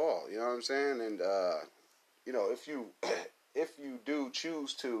damn ball. You know what I'm saying? And if you do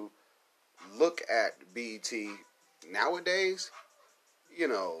choose to look at BET nowadays,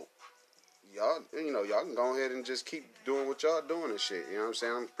 y'all can go ahead and just keep doing what y'all doing and shit. You know what I'm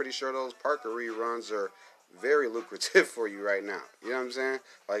saying? I'm pretty sure those Parker reruns are very lucrative for you right now. You know what I'm saying?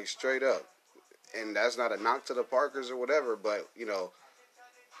 Like, straight up. And that's not a knock to the Parkers or whatever, but,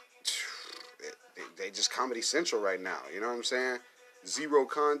 they just Comedy Central right now. You know what I'm saying? Zero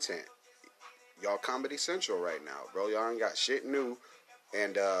content. Y'all Comedy Central right now, bro. Y'all ain't got shit new.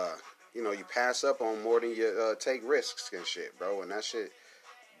 And, you pass up on more than you take risks and shit, bro. And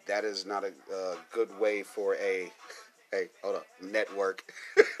that is not a good way for a, hey, hold up, network.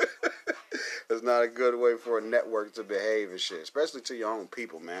 It's not a good way for a network to behave and shit, especially to your own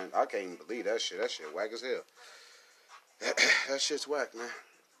people, man. I can't even believe that shit. That shit whack as hell. That shit's whack, man.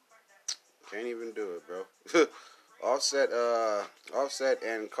 Can't even do it, bro. Offset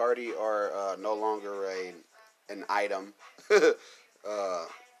and Cardi are no longer an item.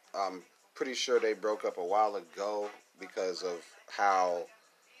 I'm pretty sure they broke up a while ago because of how,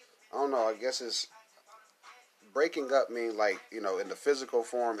 I don't know, I guess it's breaking up mean like, in the physical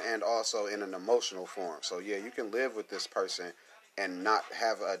form and also in an emotional form. So yeah, you can live with this person and not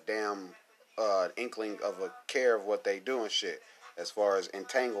have a damn inkling of a care of what they do and shit, as far as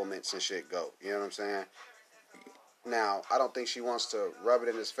entanglements and shit go. You know what I'm saying? Now, I don't think she wants to rub it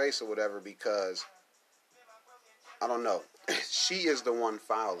in his face or whatever, because I don't know. She is the one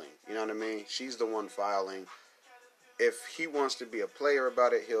filing. You know what I mean? She's the one filing. If he wants to be a player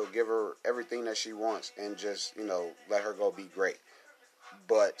about it, he'll give her everything that she wants and just, let her go be great.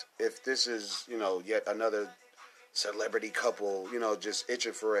 But if this is, yet another celebrity couple, just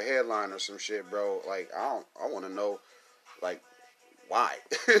itching for a headline or some shit, bro, like, I want to know, like, why?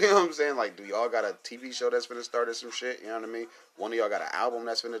 You know what I'm saying? Like, do y'all got a TV show that's finna start or some shit? You know what I mean? One of y'all got an album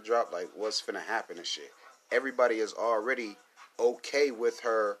that's finna drop? Like, what's finna happen and shit? Everybody is already okay with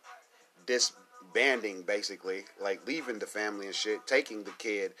her disbanding, basically, like leaving the family and shit, taking the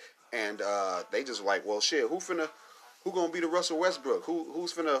kid, and they just like, well, shit, who gonna be the Russell Westbrook?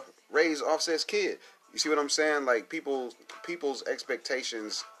 Who's finna raise Offset's kid? You see what I'm saying? Like, people's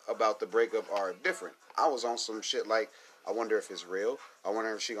expectations about the breakup are different. I was on some shit like, I wonder if it's real. I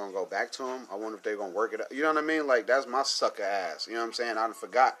wonder if she gonna go back to him. I wonder if they're gonna work it out. You know what I mean? Like, that's my sucker ass. You know what I'm saying? I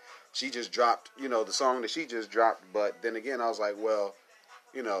forgot she just dropped, the song that she just dropped. But then again, I was like, well,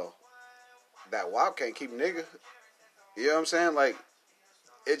 that WAP can't keep nigga. You know what I'm saying? Like,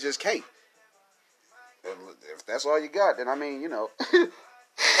 it just can't. If that's all you got, then I mean,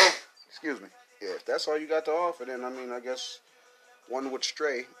 excuse me. Yeah, if that's all you got to offer, then I mean, I guess one would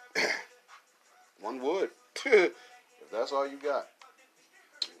stray. One would. If that's all you got.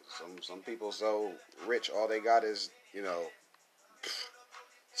 Some people so rich, all they got is,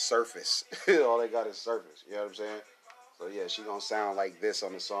 surface. All they got is surface. You know what I'm saying? So yeah, she gonna sound like this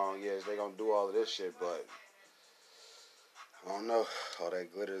on the song. Yes, they gonna do all of this shit, but I don't know. All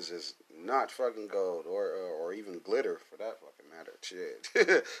that glitters is not fucking gold, or even glitter for that fucking matter.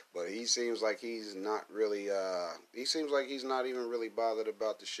 Shit. But he seems like he's not really. He seems like he's not even really bothered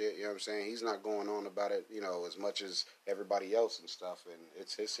about the shit. You know what I'm saying? He's not going on about it, as much as everybody else and stuff. And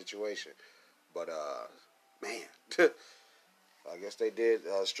it's his situation. But man, I guess they did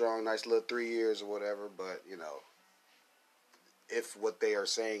a strong, nice little 3 years or whatever. But if what they are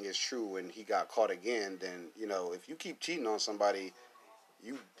saying is true and he got caught again, then, if you keep cheating on somebody,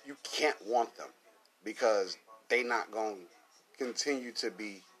 you can't want them, because they not gonna continue to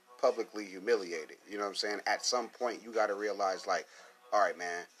be publicly humiliated. You know what I'm saying? At some point, you got to realize, like, all right,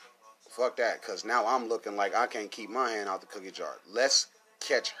 man, fuck that, because now I'm looking like I can't keep my hand out the cookie jar. Let's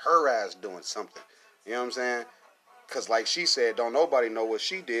catch her ass doing something. You know what I'm saying? Because like she said, don't nobody know what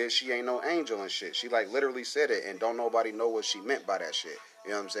she did. She ain't no angel and shit. She like literally said it, and don't nobody know what she meant by that shit.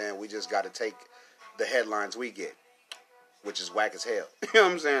 You know what I'm saying? We just got to take the headlines we get, which is whack as hell. You know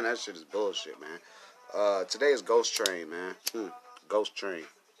what I'm saying? That shit is bullshit, man. Today is Ghost Train, man. Ghost Train.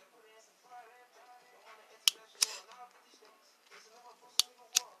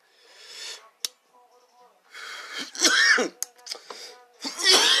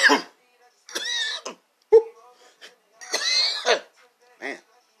 Man,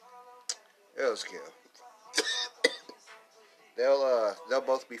 it was kill. They'll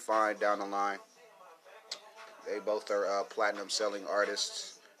both be fine down the line. They both are platinum selling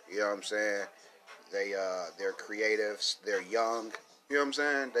artists. You know what I'm saying? They're creatives. They're young. You know what I'm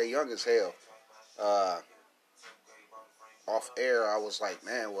saying? They're young as hell. Off air, I was like,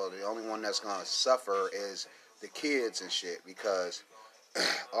 man, well, the only one that's gonna suffer is the kids and shit, because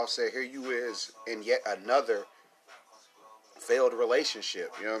Offset, here you is in yet another failed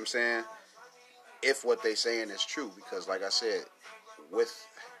relationship. You know what I'm saying? If what they saying is true, because like I said,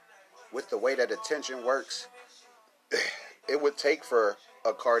 with the way that attention works, it would take for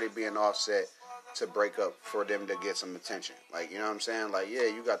a Cardi B and Offset to break up for them to get some attention. Like, you know what I'm saying? Like, yeah,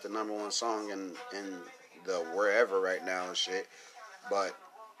 you got the number one song in the wherever right now and shit, but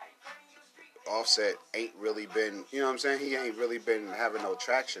Offset ain't really been, you know what I'm saying? He ain't really been having no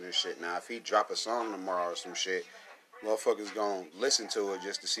traction and shit. Now, if he drop a song tomorrow or some shit, motherfuckers gonna listen to it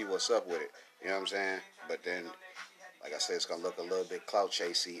just to see what's up with it. You know what I'm saying? But then, like I said, it's gonna look a little bit clout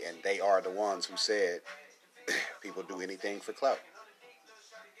chasey, and they are the ones who said people do anything for clout.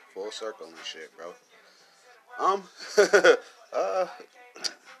 Full circle and shit, bro. uh,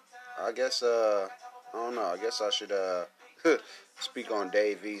 I guess, I don't know. I guess I should, speak on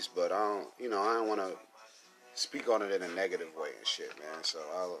Dave East, but I don't want to speak on it in a negative way and shit, man. So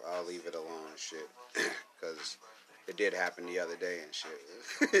I'll leave it alone and shit, because it did happen the other day and shit.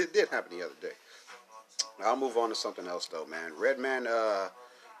 It did happen the other day. I'll move on to something else though, man. Redman,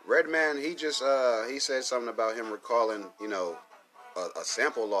 he said something about him recalling, a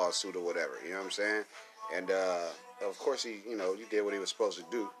sample lawsuit or whatever. You know what I'm saying? And of course he did what he was supposed to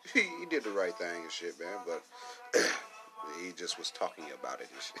do. He did the right thing and shit, man. But he just was talking about it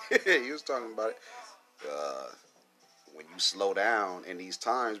and shit. He was talking about it. When you slow down in these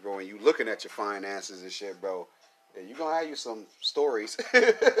times, bro, when you looking at your finances and shit, bro, you gonna have you some stories.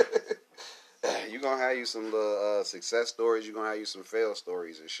 You gonna have you some success stories. You gonna have you some fail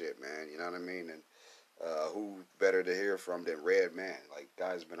stories and shit, man. You know what I mean? And who better to hear from than Redman? Like,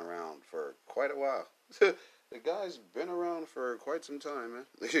 guy's been around for quite a while. The guy's been around for quite some time, man.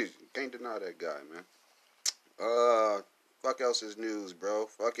 Can't deny that guy, man. Fuck else is news, bro.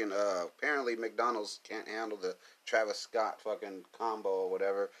 Fucking, apparently McDonald's can't handle the Travis Scott fucking combo or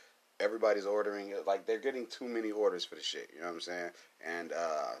whatever. Everybody's ordering it. Like, they're getting too many orders for the shit. You know what I'm saying? And,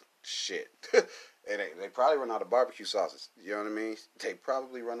 shit. And they probably run out of barbecue sauces. You know what I mean? They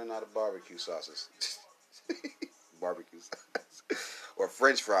probably running out of barbecue sauces. Barbecue sauce. Or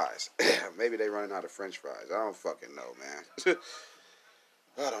French fries. Maybe they running out of French fries. I don't fucking know, man.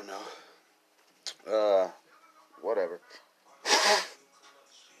 I don't know. Whatever.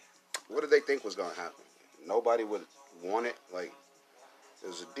 What did they think was gonna happen? Nobody would want it. Like, it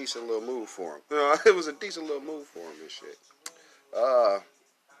was a decent little move for him. It was a decent little move for him and shit. What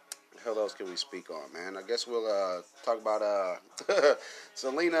the hell else can we speak on, man? I guess we'll talk about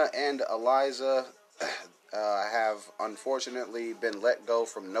Selena and Eliza have unfortunately been let go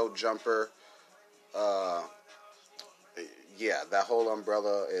from No Jumper. Yeah, that whole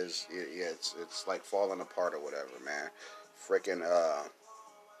umbrella is, it's like falling apart or whatever, man. Freaking,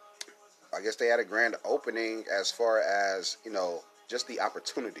 I guess they had a grand opening as far as, just the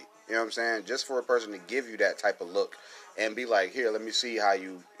opportunity. You know what I'm saying? Just for a person to give you that type of look and be like, here, let me see how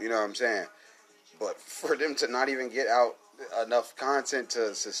you know what I'm saying? But for them to not even get out enough content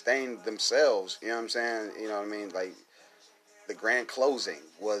to sustain themselves, you know what I'm saying? You know what I mean? Like, the grand closing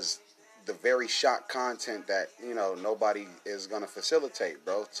was the very shock content that, nobody is going to facilitate,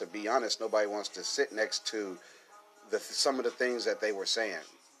 bro. To be honest, nobody wants to sit next to some of the things that they were saying.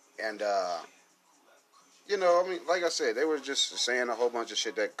 And, I mean, like I said, they were just saying a whole bunch of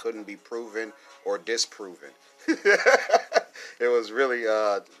shit that couldn't be proven or disproven. It was really,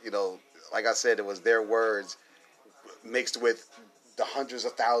 like I said, it was their words mixed with the hundreds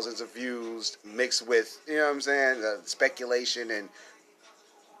of thousands of views, mixed with, you know what I'm saying, speculation, and,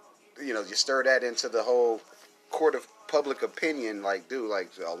 you stir that into the whole court of public opinion, like, dude, like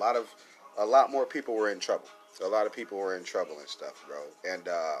a lot more people were in trouble. A lot of people were in trouble and stuff, bro. And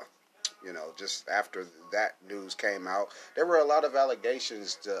just after that news came out, there were a lot of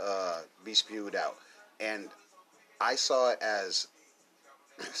allegations to be spewed out, and I saw it as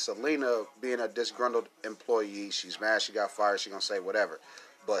Selena being a disgruntled employee. She's mad she got fired. She's gonna say whatever,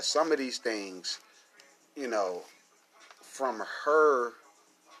 but some of these things, from her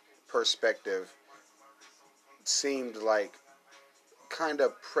perspective, seemed like kind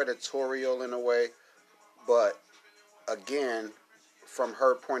of predatorial in a way, but again, from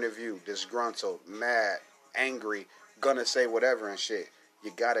her point of view, disgruntled, mad, angry, gonna say whatever and shit,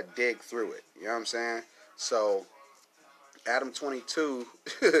 you gotta dig through it. You know what I'm saying? So, Adam 22,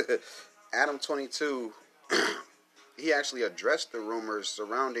 Adam 22, he actually addressed the rumors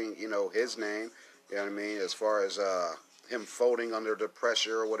surrounding, his name, you know what I mean, as far as him folding under the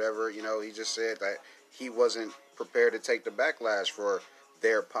pressure or whatever, he just said that he wasn't prepared to take the backlash for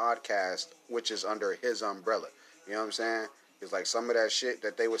their podcast, which is under his umbrella. You know what I'm saying? It's like some of that shit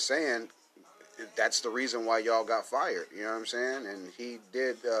that they were saying, that's the reason why y'all got fired. You know what I'm saying? And he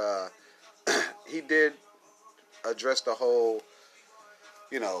did address the whole,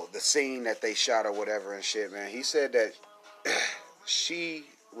 the scene that they shot or whatever and shit, man. He said that she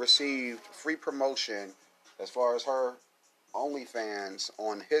received free promotion as far as her OnlyFans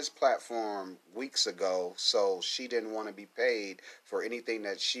on his platform weeks ago, so she didn't want to be paid for anything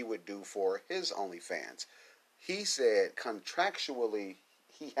that she would do for his OnlyFans. He said contractually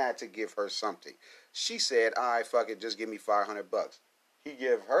he had to give her something. She said, "All right, fuck it, just give me $500." He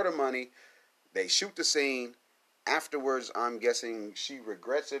give her the money. They shoot the scene. Afterwards, I'm guessing she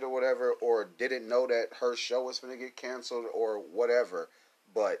regrets it or whatever, or didn't know that her show was going to get canceled or whatever.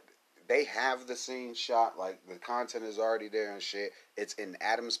 But they have the scene shot, like the content is already there and shit. It's in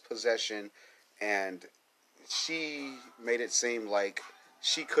Adam's possession, and she made it seem like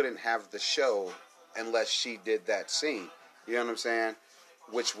she couldn't have the show unless she did that scene. You know what I'm saying?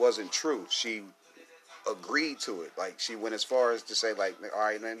 Which wasn't true. She agreed to it. Like, she went as far as to say, like, all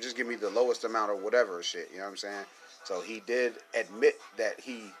right, man, just give me the lowest amount or whatever shit. You know what I'm saying? So he did admit that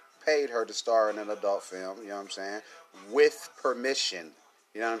he paid her to star in an adult film. You know what I'm saying? With permission.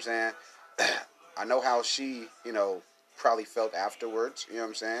 You know what I'm saying? I know how she, probably felt afterwards. You know what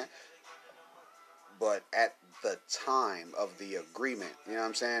I'm saying? But at the time of the agreement, you know what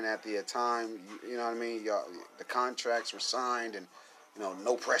I'm saying? At the time, you know what I mean? Y'all, the contracts were signed and,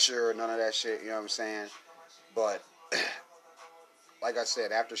 no pressure or none of that shit. You know what I'm saying? But, like I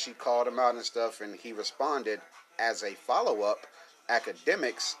said, after she called him out and stuff and he responded, as a follow-up,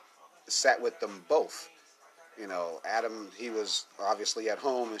 Academics sat with them both. Adam, he was obviously at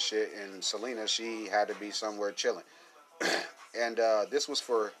home and shit, and Selena, she had to be somewhere chilling. And this was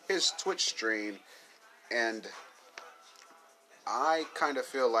for his Twitch stream, and I kind of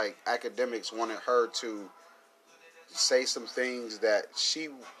feel like Academics wanted her to say some things that she,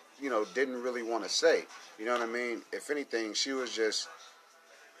 didn't really want to say. You know what I mean? If anything, she was just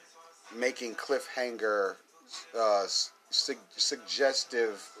making cliffhanger,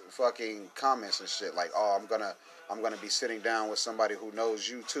 suggestive fucking comments and shit. Like, oh, I'm gonna be sitting down with somebody who knows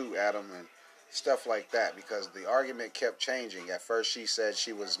you too, Adam, and stuff like that. Because the argument kept changing. At first, she said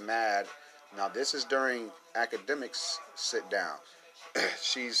she was mad. Now, this is during Academics sit down.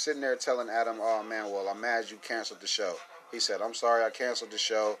 She's sitting there telling Adam, "Oh man, well, I'm mad you canceled the show." He said, "I'm sorry I canceled the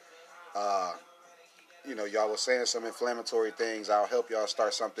show. Y'all was saying some inflammatory things. I'll help y'all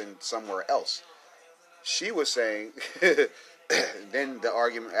start something somewhere else." She was saying, then the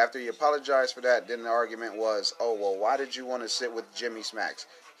argument, after he apologized for that, then the argument was, "Oh, well, why did you want to sit with Jimmy Smacks?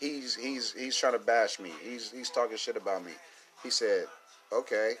 He's trying to bash me. He's talking shit about me." He said,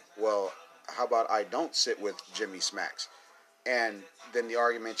 "Okay, well, how about I don't sit with Jimmy Smacks?" And then the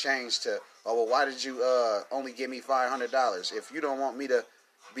argument changed to, "Oh, well, why did you only give me $500? If you don't want me to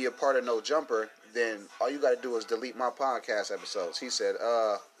be a part of No Jumper, then all you got to do is delete my podcast episodes." He said,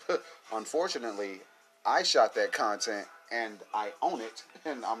 "Unfortunately, I shot that content and I own it,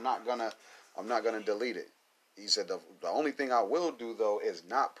 and I'm not gonna delete it." He said, the only thing I will do though is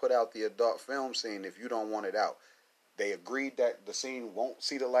not put out the adult film scene if you don't want it out." They agreed that the scene won't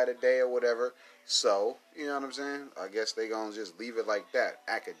see the light of day or whatever. So, you know what I'm saying? I guess they gonna just leave it like that.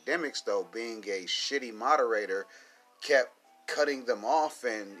 Academics, though, being a shitty moderator, kept cutting them off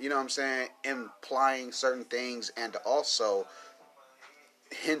and, you know what I'm saying, implying certain things and also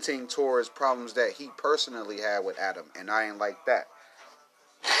hinting towards problems that he personally had with Adam. And I ain't like that.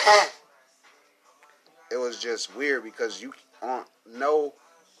 It was just weird because you on no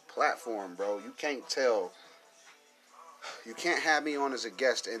platform, bro, you can't have me on as a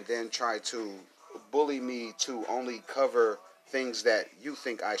guest and then try to bully me to only cover things that you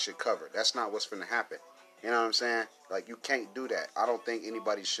think I should cover. That's not what's going to happen. You know what I'm saying? Like, you can't do that. I don't think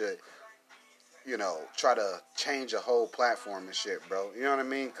anybody should, try to change a whole platform and shit, bro. You know what I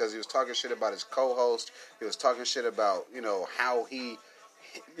mean? Because he was talking shit about his co-host. He was talking shit about, how he,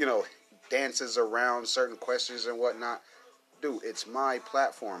 you know, dances around certain questions and whatnot. Dude, it's my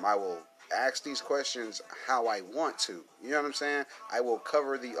platform. I will ask these questions how I want to. You know what I'm saying? I will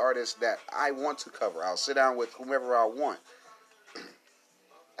cover the artists that I want to cover. I'll sit down with whomever I want.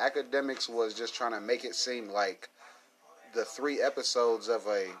 Academics was just trying to make it seem like the 3 episodes of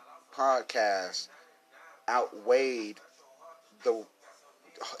a podcast outweighed the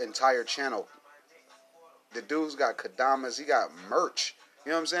entire channel. The dude's got Kadamas, he got merch.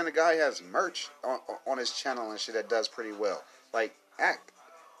 You know what I'm saying? The guy has merch on his channel and shit that does pretty well. Like, act.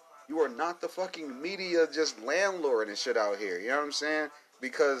 You are not the fucking media just landlord and shit out here. You know what I'm saying?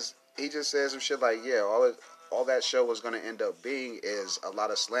 Because he just says some shit like, yeah, all that show was going to end up being is a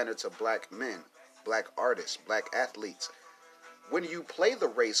lot of slander to black men, black artists, black athletes. When you play the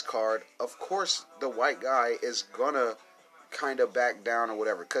race card, of course the white guy is going to kind of back down or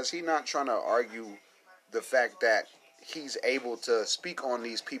whatever. Because he's not trying to argue the fact that he's able to speak on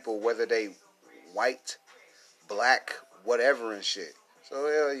these people, whether they white, black, whatever and shit. So,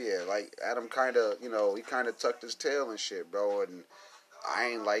 hell yeah, like, Adam kind of, he kind of tucked his tail and shit, bro, and I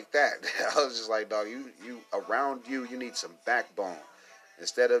ain't like that. I was just like, dog, around you need some backbone.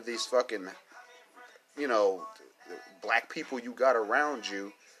 Instead of these fucking, black people you got around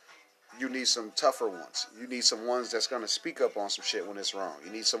you, you need some tougher ones. You need some ones that's going to speak up on some shit when it's wrong.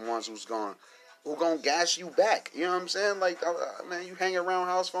 You need some ones who gonna gas you back. You know what I'm saying? Like, man, you hang around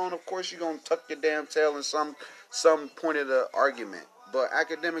House Phone, of course you gonna tuck your damn tail in some point of the argument. But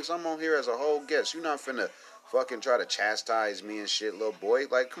Academics, I'm on here as a whole guest. You're not finna fucking try to chastise me and shit, little boy.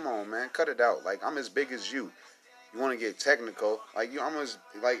 Like, come on, man, cut it out. Like, I'm as big as you. You want to get technical? Like,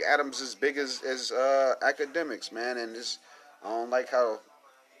 Adam's as big as Academics, man. And just, I don't like how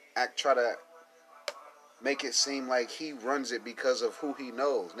try to make it seem like he runs it because of who he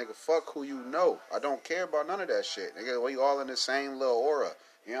knows. Nigga, fuck who you know. I don't care about none of that shit. Nigga, we all in the same little aura.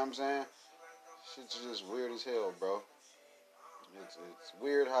 You know what I'm saying? Shit's just weird as hell, bro. It's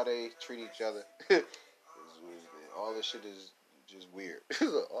weird how they treat each other. All this shit is just weird.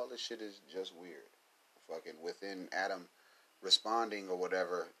 All this shit is just weird. Fucking within Adam responding or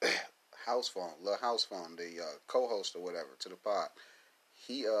whatever, House Phone, the co-host or whatever to the pod,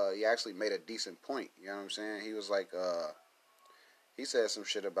 he actually made a decent point. You know what I'm saying? He was like, he said some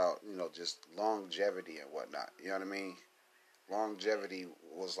shit about, just longevity and whatnot. You know what I mean? Longevity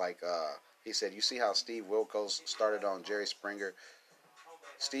was like, he said, you see how Steve Wilkos started on Jerry Springer?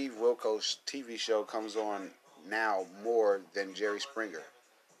 Steve Wilkos' TV show comes on now more than Jerry Springer.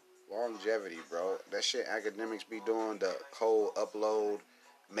 Longevity, bro. That shit Academics be doing, the whole upload,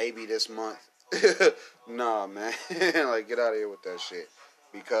 maybe this month. Nah, man. Like, get out of here with that shit.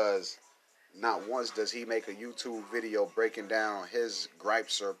 Because not once does he make a YouTube video breaking down his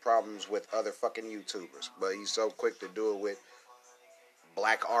gripes or problems with other fucking YouTubers. But he's so quick to do it with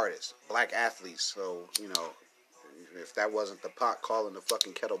black artists, black athletes. So, if that wasn't the pot calling the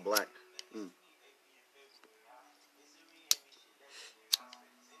fucking kettle black.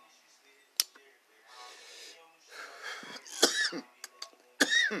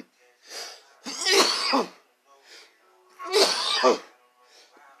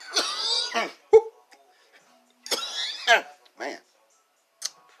 Man,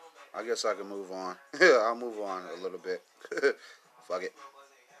 I guess I can move on. I'll move on a little bit. Fuck it.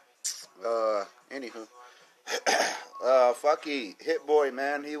 Anywho. Fucky Hit Boy,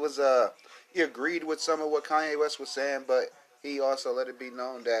 man. He agreed with some of what Kanye West was saying, but he also let it be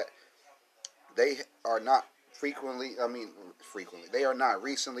known that they are not they are not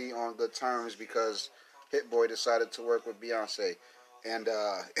recently on good terms because Hit Boy decided to work with Beyonce. And,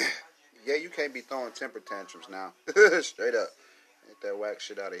 yeah, you can't be throwing temper tantrums now. Straight up. Get that whack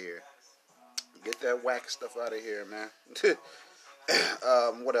shit out of here. Get that whack stuff out of here, man.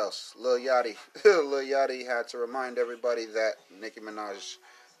 What else? Lil Yachty. Lil Yachty had to remind everybody that Nicki Minaj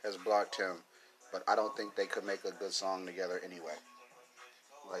has blocked him. But I don't think they could make a good song together anyway.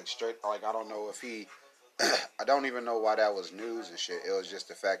 I don't know if he... I don't even know why that was news and shit. It was just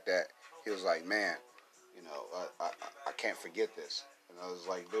the fact that he was like, man, I can't forget this. And I was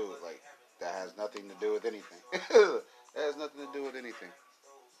like, dude, like, that has nothing to do with anything. That has nothing to do with anything.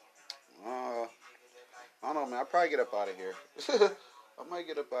 I don't know, man. I'll probably get up out of here. I might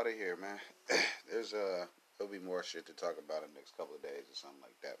get up out of here, man. There'll be more shit to talk about in the next couple of days or something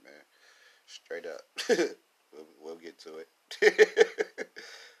like that, man. Straight up. We'll get to it.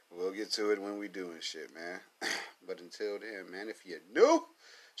 We'll get into it when we doing shit, man. But until then, man, if you're new,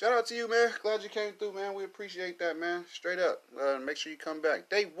 shout out to you, man. Glad you came through, man. We appreciate that, man. Straight up. Make sure you come back.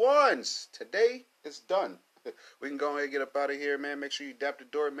 Day ones. Today is done. We can go ahead and get up out of here, man. Make sure you dap the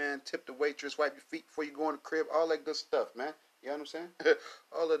door, man. Tip the waitress. Wipe your feet before you go in the crib. All that good stuff, man. You know what I'm saying?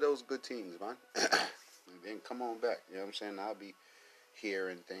 All of those good things, man. And then come on back. You know what I'm saying? I'll be here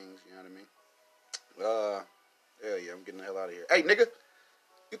and things. You know what I mean? Hell yeah, I'm getting the hell out of here. Hey, nigga.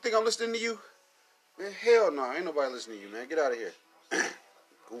 You think I'm listening to you? Man, hell no. Ain't nobody listening to you, man. Get out of here.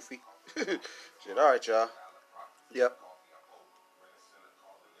 Goofy. Shit. All right, y'all. Yep.